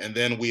and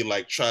then we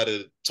like try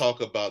to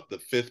talk about the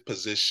fifth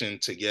position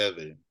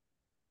together.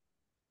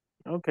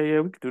 Okay, yeah,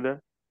 we could do that.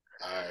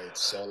 All right.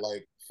 So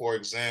like for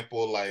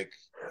example, like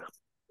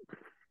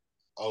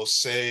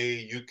say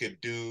you could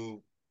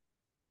do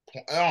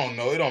I don't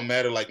know, it don't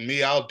matter. Like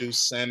me, I'll do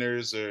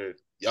centers or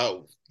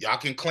y'all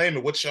can claim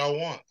it what y'all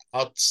want.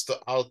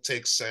 I'll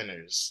take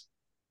centers.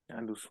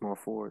 I do small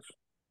forwards.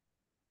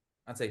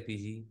 I take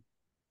PG.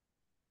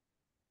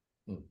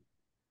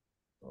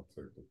 I'll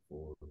take the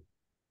four.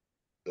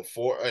 The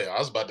four, hey, I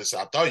was about to say,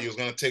 I thought you was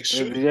gonna take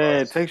shooting Yeah,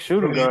 guards. take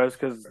shooting guards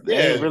because there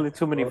Yeah, ain't really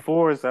too many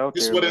fours out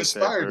this there what like that,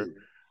 inspired bro. you.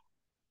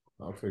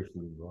 I'll take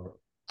shooting guard.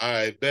 All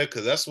right, bet,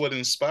 because that's what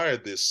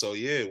inspired this. So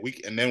yeah,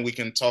 and then we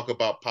can talk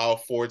about power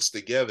forwards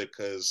together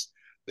because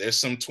there's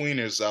some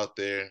tweeners out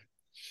there.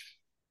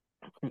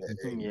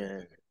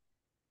 Yeah.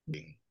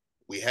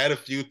 We had a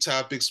few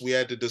topics we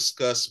had to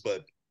discuss,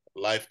 but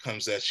life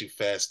comes at you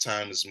fast.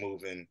 Time is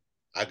moving.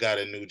 I got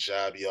a new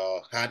job,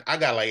 y'all. I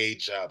got like 8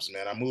 jobs,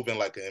 man. I'm moving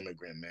like an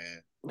immigrant,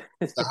 man.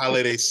 It's the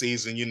holiday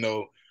season,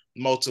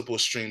 multiple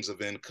streams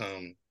of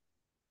income.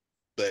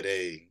 But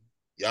hey,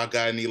 y'all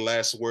got any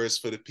last words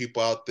for the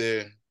people out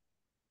there?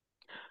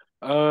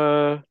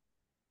 Uh,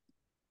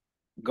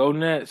 go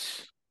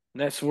Nets.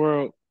 Nets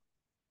world.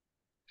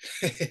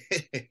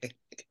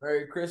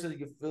 Merry Christmas,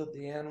 you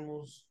filthy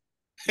animals.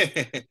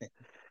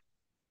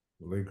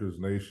 Lakers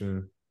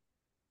Nation,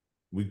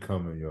 we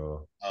coming,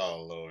 y'all.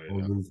 Oh Lord,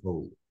 Don't lose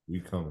hope. We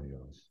coming,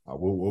 y'all.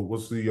 We'll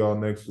see y'all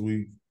next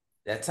week.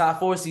 That top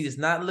 4 seed is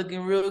not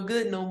looking real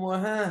good no more,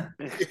 huh?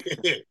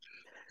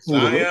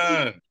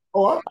 Zion.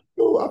 Oh,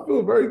 I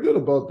feel very good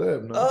about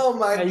that, man. Oh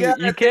my Hey, God.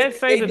 you can't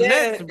say Hey, the Dad.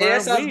 Nets, Hey, bro.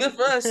 that sounds good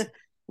for us.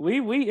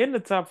 We in the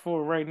top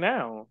four right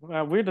now.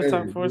 We're the Hey,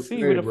 top four seed.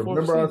 hey, We're the fourth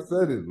remember I seed.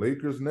 said it.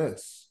 Lakers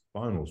Nets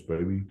finals,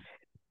 baby.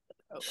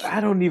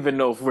 I don't even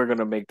know if we're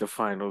gonna make the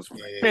finals.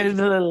 Yeah.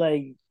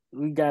 Like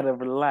we gotta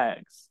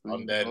relax.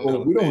 On that Well,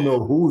 note, we don't man.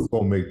 know who's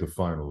gonna make the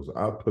finals.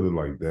 I'll put it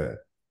like that.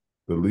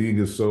 The league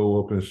is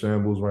so up in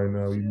shambles right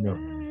now. You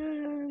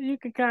know. You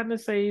can kind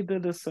of say either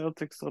the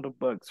Celtics or the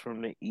Bucks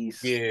from the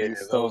East Yeah,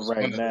 based on those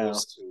right one of now.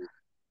 those two.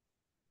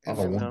 I And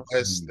You from don't the want know, to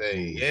West,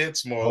 see. yeah,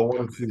 it's more I don't open.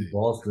 want to see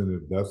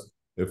Boston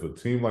if a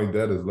team like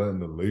that is letting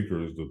the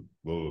Lakers, the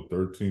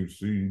 13th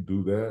seed,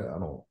 do that. I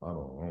don't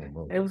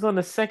know. it was on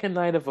the second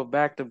night of a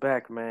back to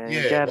back, man.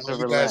 You Yeah, gotta well,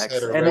 you guys had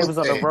relax, a and it rest was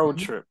on a day. road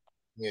trip.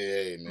 Yeah,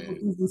 hey, Look man.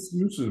 at these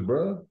excuses,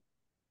 bro.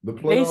 The They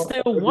playoffs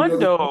still every won other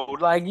though.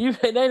 Like you,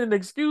 it ain't an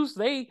excuse.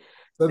 They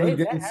 7-game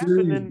that happened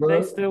series, and they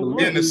bro. still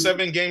The Yeah, in a won. Lakers,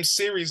 7 game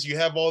series, you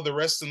have all the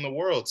rest in the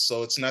world,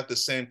 so it's not the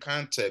same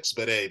context.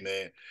 But hey,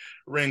 man,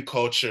 ring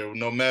culture.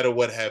 No matter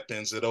what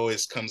happens, it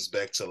always comes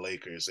back to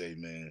Lakers. Hey,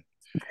 man.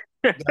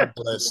 God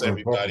bless want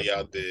to talk everybody about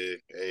out them. there.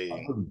 I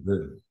Hey, couldn't do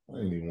it. I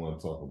didn't even want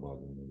to talk about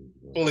them.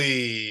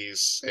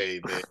 please.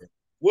 Hey, man.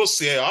 We'll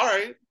see. Hey, all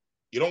right.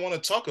 You don't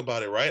want to talk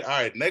about it, right? All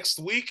right. Next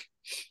week,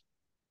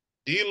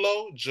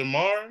 D'Lo,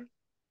 Jamar.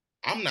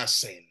 I'm not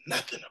saying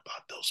nothing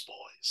about those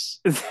boys.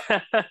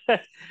 I'm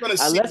gonna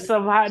see. Unless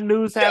some hot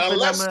news Yeah, happen,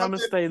 unless I'm gonna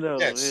something. stay though.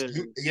 Yes,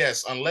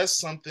 yes. Unless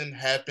something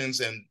happens,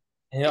 and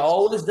And it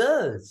always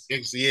does.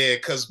 yeah,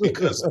 because Yeah.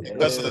 because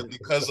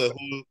of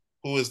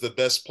who is the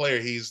best player.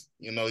 He's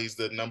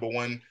the number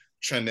one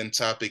trending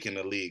topic in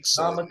the league.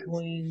 So Drama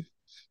queen.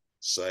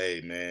 so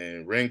hey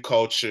man, ring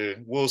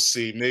culture. We'll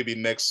see. Maybe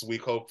next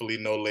week. Hopefully,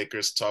 no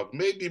Lakers talk.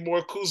 Maybe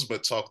more Kuzma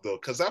talk though,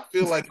 because I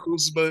feel like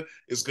Kuzma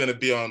is gonna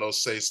be on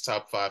Osei's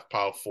top 5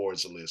 power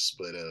forwards list.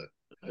 But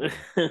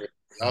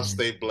I'll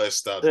stay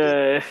blessed out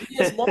there. He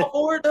a small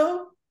forward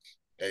though.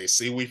 Hey,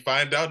 see, we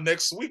find out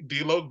next week.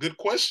 D'Lo, good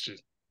question.